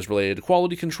challenges related to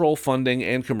quality control, funding,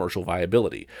 and commercial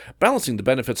viability. Balancing the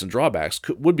benefits and drawbacks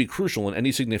would be crucial in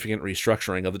any significant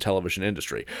restructuring of the television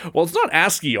industry. Well, it's not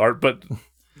ASCII art, but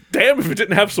Damn if it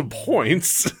didn't have some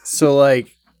points. So,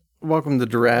 like, welcome to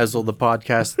DeRazzled, the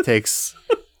podcast that takes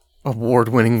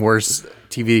award-winning worst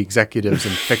TV executives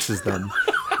and fixes them.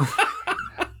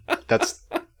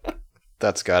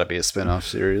 That's got to be a spin-off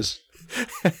series.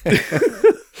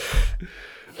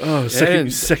 Oh,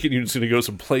 second unit's going to go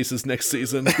some places next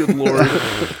season. Good Lord.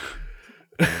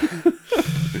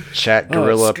 Chat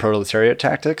Guerilla Proletariat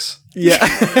Tactics? Yeah.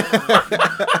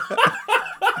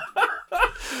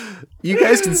 You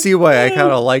guys can see why I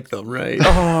kind of like them, right?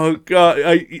 Oh, God.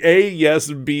 Yes,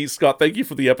 and B, Scott, thank you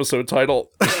for the episode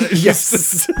title.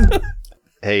 Yes.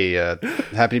 Hey,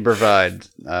 happy to provide.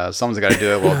 Someone's got to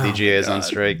do it while DGA is on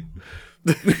strike.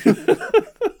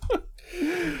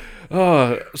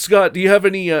 Scott, do you have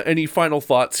any final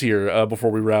thoughts here before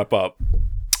we wrap up?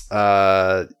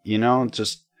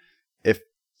 Just if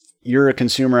you're a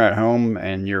consumer at home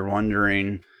and you're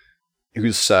wondering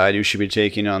whose side you should be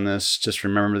taking on this, just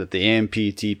remember that the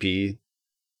AMPTP,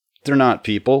 they're not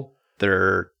people.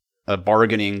 They're a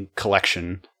bargaining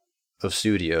collection of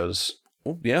studios.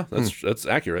 Well, yeah, that's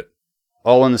accurate.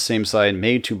 All on the same side,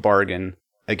 made to bargain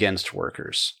against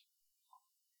workers.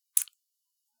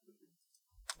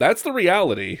 That's the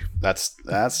reality. That's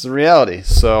the reality.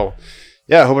 So,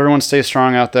 yeah, I hope everyone stays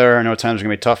strong out there. I know times are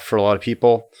going to be tough for a lot of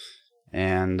people.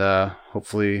 And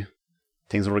hopefully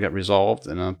things will get resolved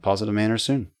in a positive manner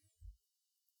soon.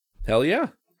 Hell yeah.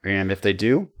 And if they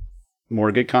do,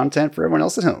 more good content for everyone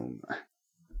else at home.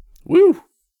 Woo!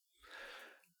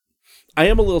 I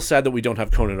am a little sad that we don't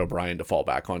have Conan O'Brien to fall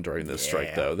back on during this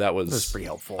strike, though. That was pretty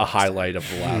helpful. A highlight of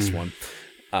the last one.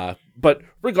 But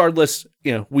regardless,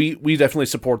 we definitely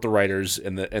support the writers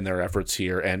in their efforts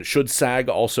here. And should SAG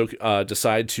also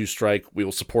decide to strike, we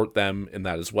will support them in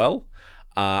that as well.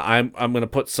 I'm going to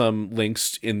put some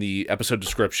links in the episode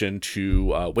description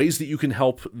to ways that you can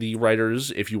help the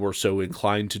writers if you are so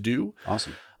inclined to do.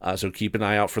 Awesome. So keep an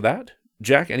eye out for that.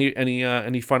 Jack,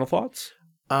 any final thoughts?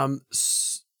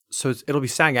 So it'll be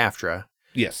SAG-AFTRA.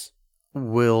 Yes.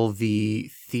 Will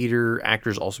the theater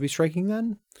actors also be striking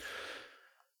then?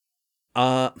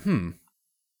 Like,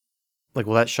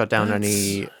 will that shut down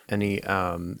any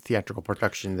theatrical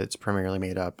production that's primarily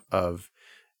made up of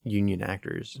union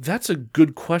actors? That's a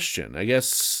good question. I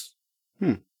guess.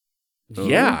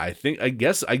 Yeah, I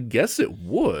guess it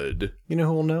would. You know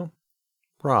who will know?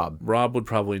 Rob. Rob would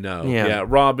probably know. Yeah.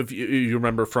 Rob, if you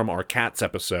remember from our Cats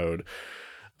episode,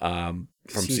 from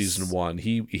season 1,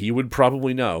 he would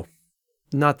probably know.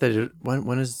 Not that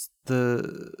when is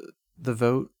the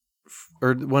vote,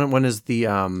 or when is the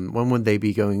when would they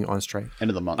be going on strike?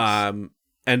 End of the month.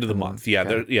 End of the month. Yeah,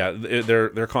 okay.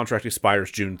 Their contract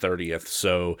expires June 30th,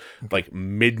 so like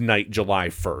midnight July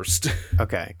 1st.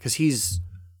 Okay, because he's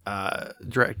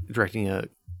directing a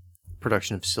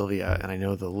production of Sylvia, and I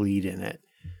know the lead in it.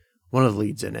 One of the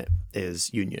leads in it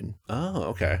is union. Oh,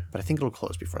 okay. But I think it'll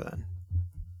close before then.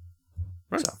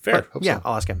 Right, so, fair. Yeah,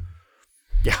 I'll ask him.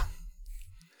 Yeah.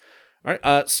 All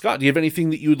right, Scott, do you have anything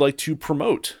that you would like to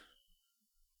promote?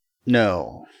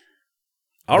 No.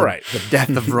 All right. The death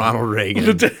of Ronald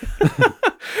Reagan.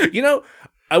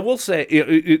 I will say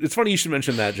it's funny you should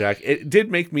mention that, Jack. It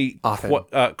did make me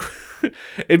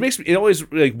it always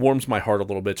like warms my heart a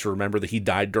little bit to remember that he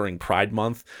died during Pride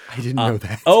Month. I didn't know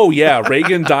that. Oh yeah,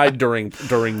 Reagan died during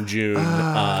June.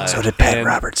 So did Pat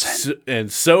Robertson.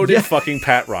 And so did fucking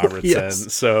Pat Robertson.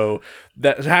 Yes. So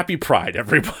happy Pride,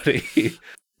 everybody.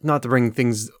 Not to bring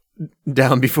things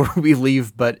down before we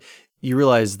leave, but you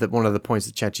realize that one of the points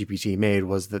that ChatGPT made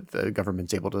was that the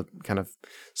government's able to kind of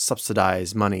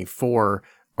subsidize money for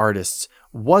artists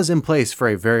was in place for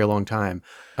a very long time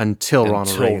until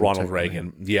Ronald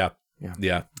Reagan. Yeah.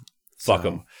 Fuck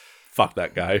him. Fuck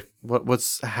that guy.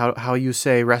 What's how you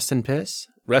say rest in piss?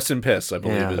 Rest in piss, I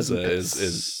believe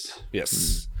is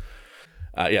yes.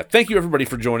 Thank you everybody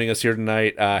for joining us here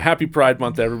tonight. Happy Pride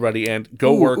Month, everybody, and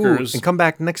go workers. And come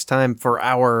back next time for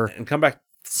our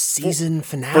season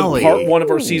finale. For part 1 of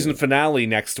our season finale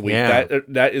next week. Yeah.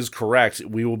 That is correct.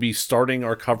 We will be starting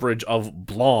our coverage of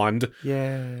Blonde.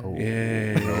 Yeah. Oh.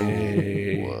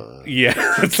 Yay. Yeah,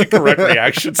 that's the correct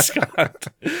reaction, Scott.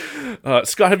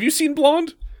 Scott, have you seen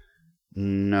Blonde?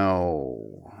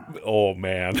 No. Oh,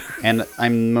 man. And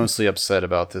I'm mostly upset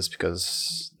about this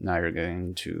because now you're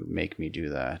going to make me do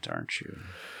that, aren't you?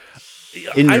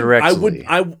 Indirectly.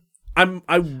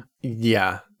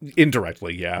 Yeah.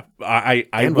 Indirectly, yeah. I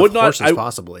and would not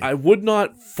possibly. I would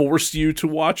not force you to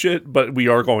watch it, but we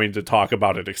are going to talk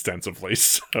about it extensively.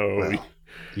 So well,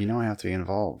 I have to be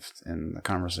involved in the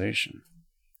conversation.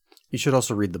 You should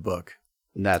also read the book.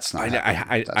 That's not.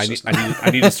 I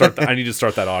need to start. I need to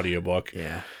start that audiobook.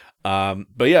 Yeah.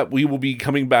 But yeah, we will be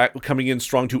coming in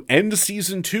strong to end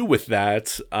season 2 with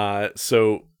that.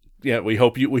 So yeah, we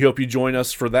hope you join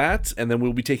us for that, and then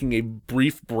we'll be taking a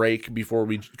brief break before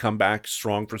we come back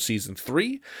strong for season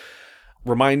 3.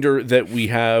 Reminder that we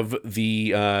have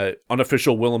the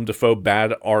unofficial Willem Dafoe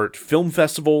Bad Art Film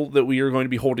Festival that we are going to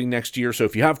be holding next year. So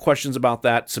if you have questions about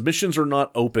that, submissions are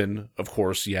not open, of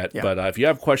course, yet. Yeah. But if you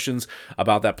have questions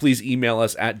about that, please email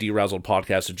us at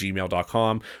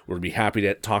DeRazzledPodcast@gmail.com. We'll be happy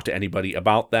to talk to anybody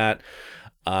about that.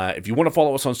 If you want to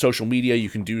follow us on social media, you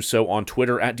can do so on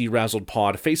Twitter at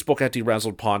DeRazzledPod, Facebook at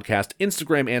DeRazzledPodcast,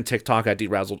 Instagram and TikTok at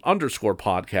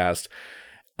DeRazzled_podcast.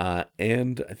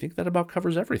 And I think that about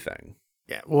covers everything.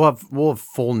 Yeah, we'll have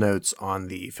full notes on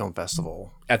the film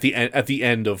festival at the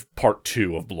end of part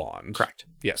 2 of Blonde. Correct.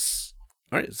 Yes.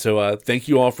 All right. So thank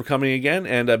you all for coming again,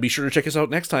 and be sure to check us out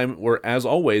next time, where, as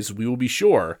always, we will be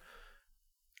sure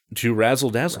to razzle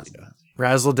dazzle you.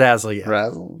 Razzle dazzle you.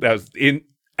 Razzle. That was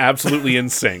absolutely in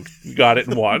sync. You got it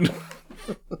in one.